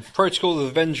 3. Protocol of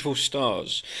the Vengeful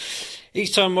Stars.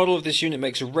 Each time a model of this unit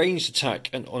makes a ranged attack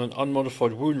and on an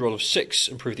unmodified wound roll of 6,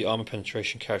 improve the armor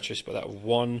penetration characteristic by that of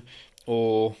 1,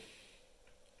 or...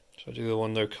 So I do the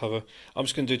 1 no cover. I'm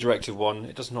just going to do directive 1.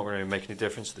 It does not really make any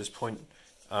difference at this point.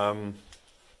 So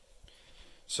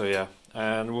yeah,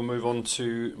 and we'll move on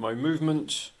to my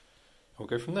movement. We'll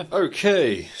go from there.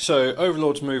 Okay, so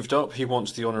Overlord's moved up. He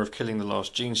wants the honour of killing the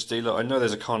last Gene Stealer. I know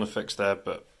there's a Carnifex there,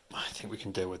 but I think we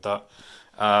can deal with that.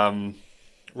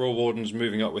 Royal Warden's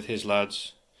moving up with his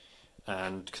lads.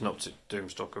 And Canoptic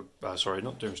Doomstalker, sorry,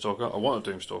 not Doomstalker, I want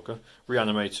a Doomstalker.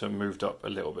 Reanimator moved up a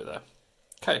little bit there.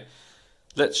 Okay,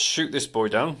 let's shoot this boy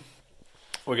down.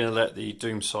 We're going to let the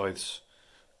Doom Scythes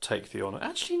take the honour.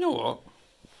 Actually, you know what?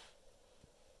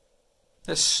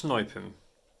 Let's snipe him.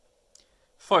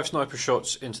 5 sniper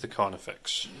shots into the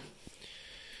Carnifex.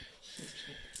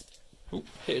 Ooh,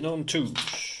 hitting on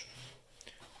 2s.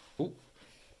 Ooh.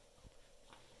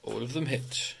 All of them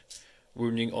hit.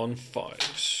 Wounding on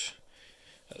 5s.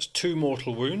 That's 2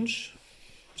 mortal wounds.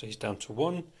 So he's down to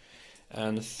 1.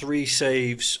 And 3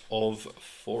 saves of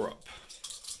 4 up.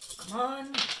 Come on.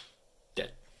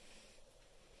 Dead.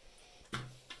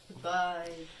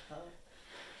 Goodbye.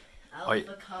 I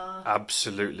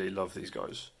absolutely love these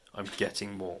guys. I'm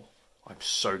getting more. I'm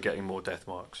so getting more death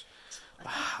marks. I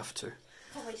have to. I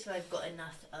can't wait till I've got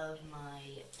enough of my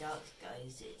dark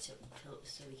guys so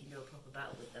we can do a proper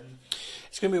battle with them.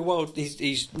 It's going to be a while.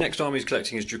 He's next army he's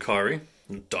collecting is Drukhari.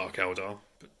 Dark Eldar,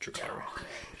 but Drukhari.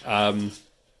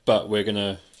 But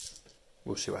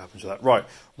we'll see what happens with that. Right,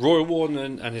 Royal Warden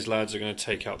and his lads are going to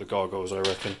take out the Gargoyles, I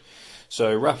reckon.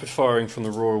 So rapid firing from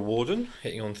the Royal Warden,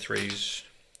 hitting on 3s.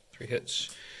 3 hits.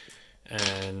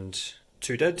 And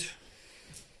 2 dead.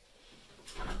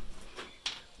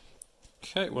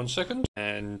 Okay, 1 second.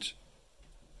 And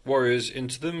Warriors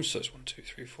into them. So that's 1, 2,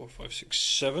 3, 4, 5, 6,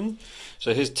 7.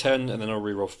 So here's 10, and then I'll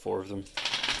reroll 4 of them.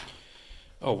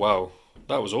 Oh wow,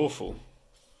 that was awful.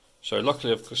 So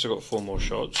luckily I've still got 4 more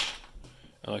shots.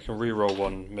 And I can reroll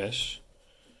 1 miss.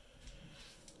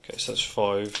 Okay, so that's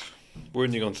 5.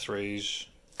 Wounding on 3s.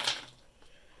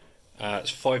 It's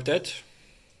 5 dead.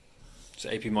 It's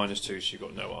AP -2, so you've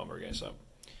got no armour against that.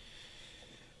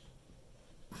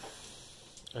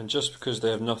 And just because they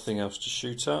have nothing else to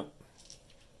shoot at,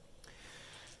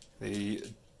 the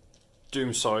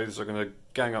Doom Scythes are going to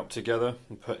gang up together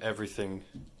and put everything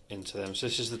into them. So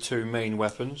this is the two main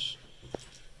weapons.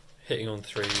 Hitting on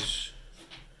 3s,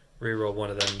 reroll one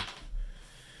of them.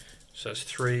 So that's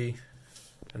 3,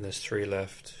 and there's 3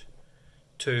 left.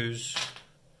 2s,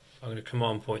 I'm going to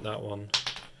command point that one,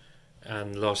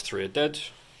 and last 3 are dead.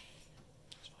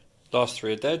 Last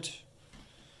 3 are dead.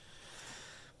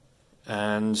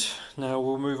 And now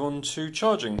we'll move on to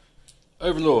charging.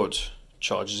 Overlord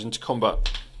charges into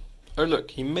combat. Oh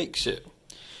look, he makes it.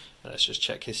 Let's just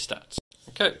check his stats.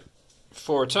 Okay,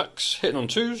 4 attacks, hitting on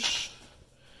 2s.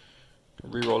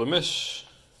 Reroll a miss.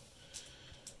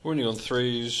 Wounding on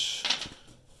 3s.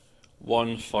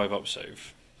 1 5-up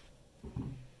save.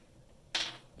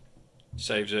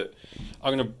 Saves it.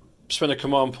 I'm going to spend a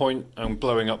command point and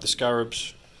blowing up the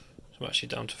scarabs. So I'm actually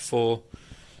down to 4.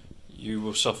 You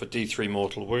will suffer D3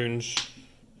 mortal wounds.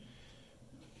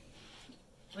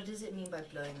 What does it mean by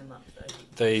blowing them up though?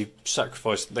 They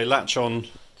sacrifice, they latch on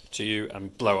to you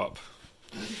and blow up.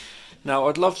 Now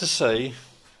I'd love to say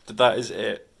that that is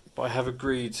it, but I have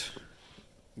agreed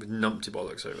with Numpty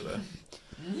Bollocks over there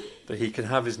that he can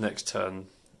have his next turn.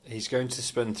 He's going to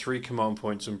spend 3 command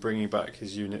points on bringing back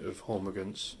his unit of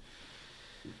Hormigants.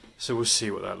 So we'll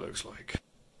see what that looks like.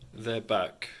 They're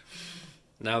back.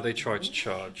 Now they try to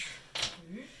charge.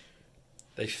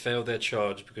 They failed their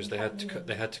charge because they had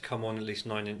to come on at least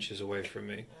 9 inches away from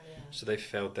me. So they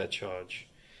failed their charge.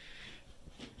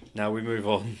 Now we move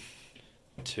on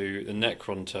to the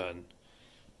Necron turn.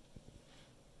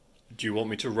 Do you want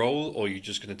me to roll, or are you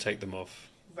just going to take them off?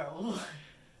 Roll.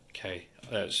 Okay,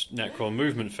 that's Necron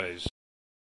movement phase.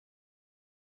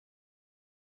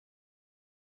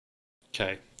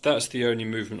 Okay, that's the only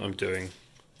movement I'm doing.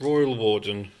 Royal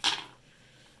Warden,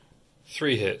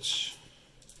 3 hits,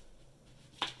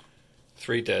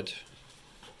 3 dead.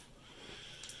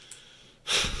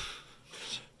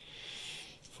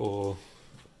 4,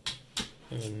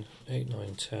 7, 8,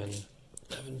 9, 10,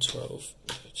 11, 12,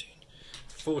 13,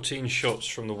 14 shots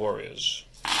from the warriors.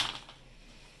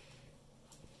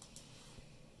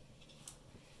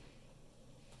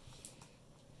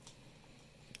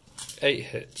 Eight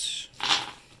hits.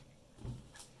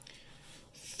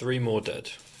 3 more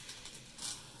dead.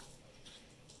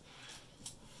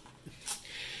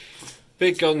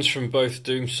 Big guns from both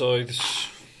Doom Scythes.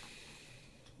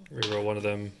 Reroll one of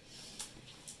them.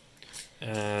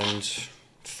 And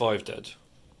 5 dead.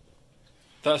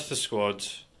 That's the squad.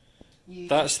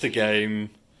 That's the game.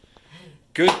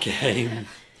 Good game.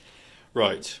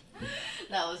 Right.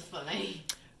 That was funny.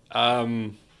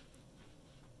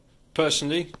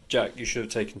 Personally, Jack, you should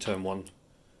have taken turn 1.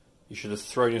 You should have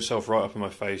thrown yourself right up in my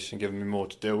face and given me more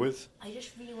to deal with. I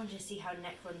just really wanted to see how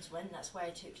Necrons went. That's why I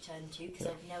took turn 2, because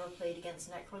I've never played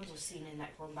against Necrons or seen a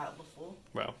Necron battle before.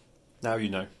 Well, now you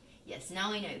know. Yes,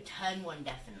 now I know. Turn 1,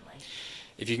 definitely.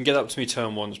 If you can get up to me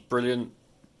turn 1, it's brilliant.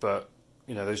 But,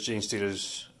 you know, those Gene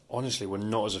Stealers, honestly, were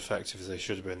not as effective as they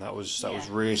should have been. That was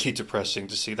really depressing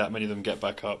to see that many of them get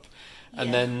back up.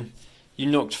 And then you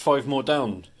knocked 5 more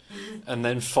down. And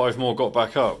then 5 more got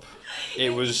back up.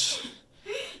 It was...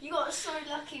 You got so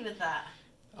lucky with that.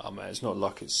 Oh man, it's not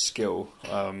luck, it's skill.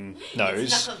 No,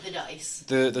 it's luck of the dice.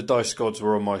 The dice gods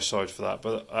were on my side for that,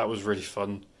 but that was really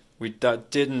fun. That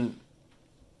didn't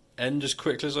end as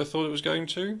quickly as I thought it was going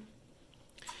to. You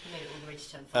made it all the way to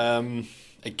turn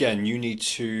 5. Again, you need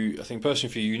to, I think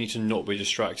personally for you need to not be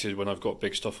distracted when I've got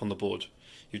big stuff on the board.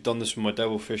 You've done this with my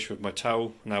Devilfish, with my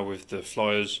Tau, now with the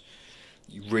Flyers.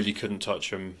 You really couldn't touch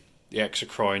them. The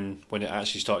Exocrine, when it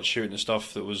actually started shooting the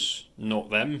stuff that was not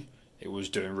them, it was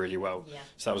doing really well. Yeah.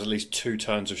 So that was at least 2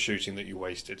 turns of shooting that you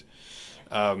wasted.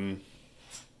 Yeah.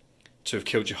 To have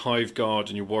killed your Hive Guard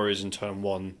and your Warriors in turn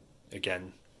 1,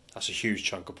 again, that's a huge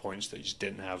chunk of points that you just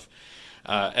didn't have.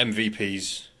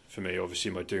 MVPs, for me,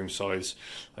 obviously my Doom Scythes.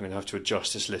 I'm going to have to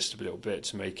adjust this list a little bit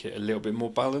to make it a little bit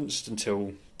more balanced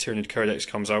until Tyranid Codex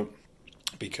comes out,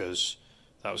 because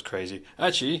that was crazy.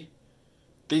 Actually,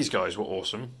 these guys were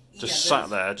awesome. Just sat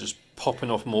there, just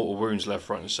popping off mortal wounds left,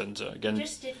 right and centre. Again, you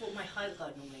just did what my Hive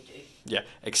Guard normally do. Yeah,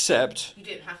 except... You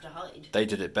don't have to hide. They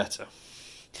did it better.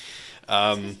 He's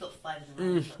got 5 of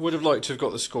them. Would have liked to have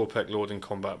got the Scorpec Lord in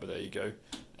combat, but there you go.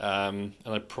 And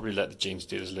I'd probably let the Gene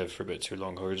Stealers live for a bit too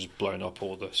long. I would have just blown up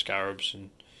all the Scarabs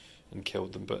and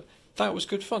killed them. But that was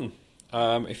good fun.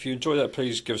 If you enjoyed that,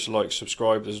 please give us a like,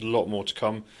 subscribe. There's a lot more to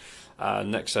come.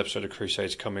 Next episode of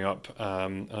Crusades coming up,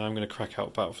 and I'm going to crack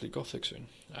out Battlefleet Gothic soon.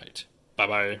 Right, bye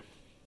bye.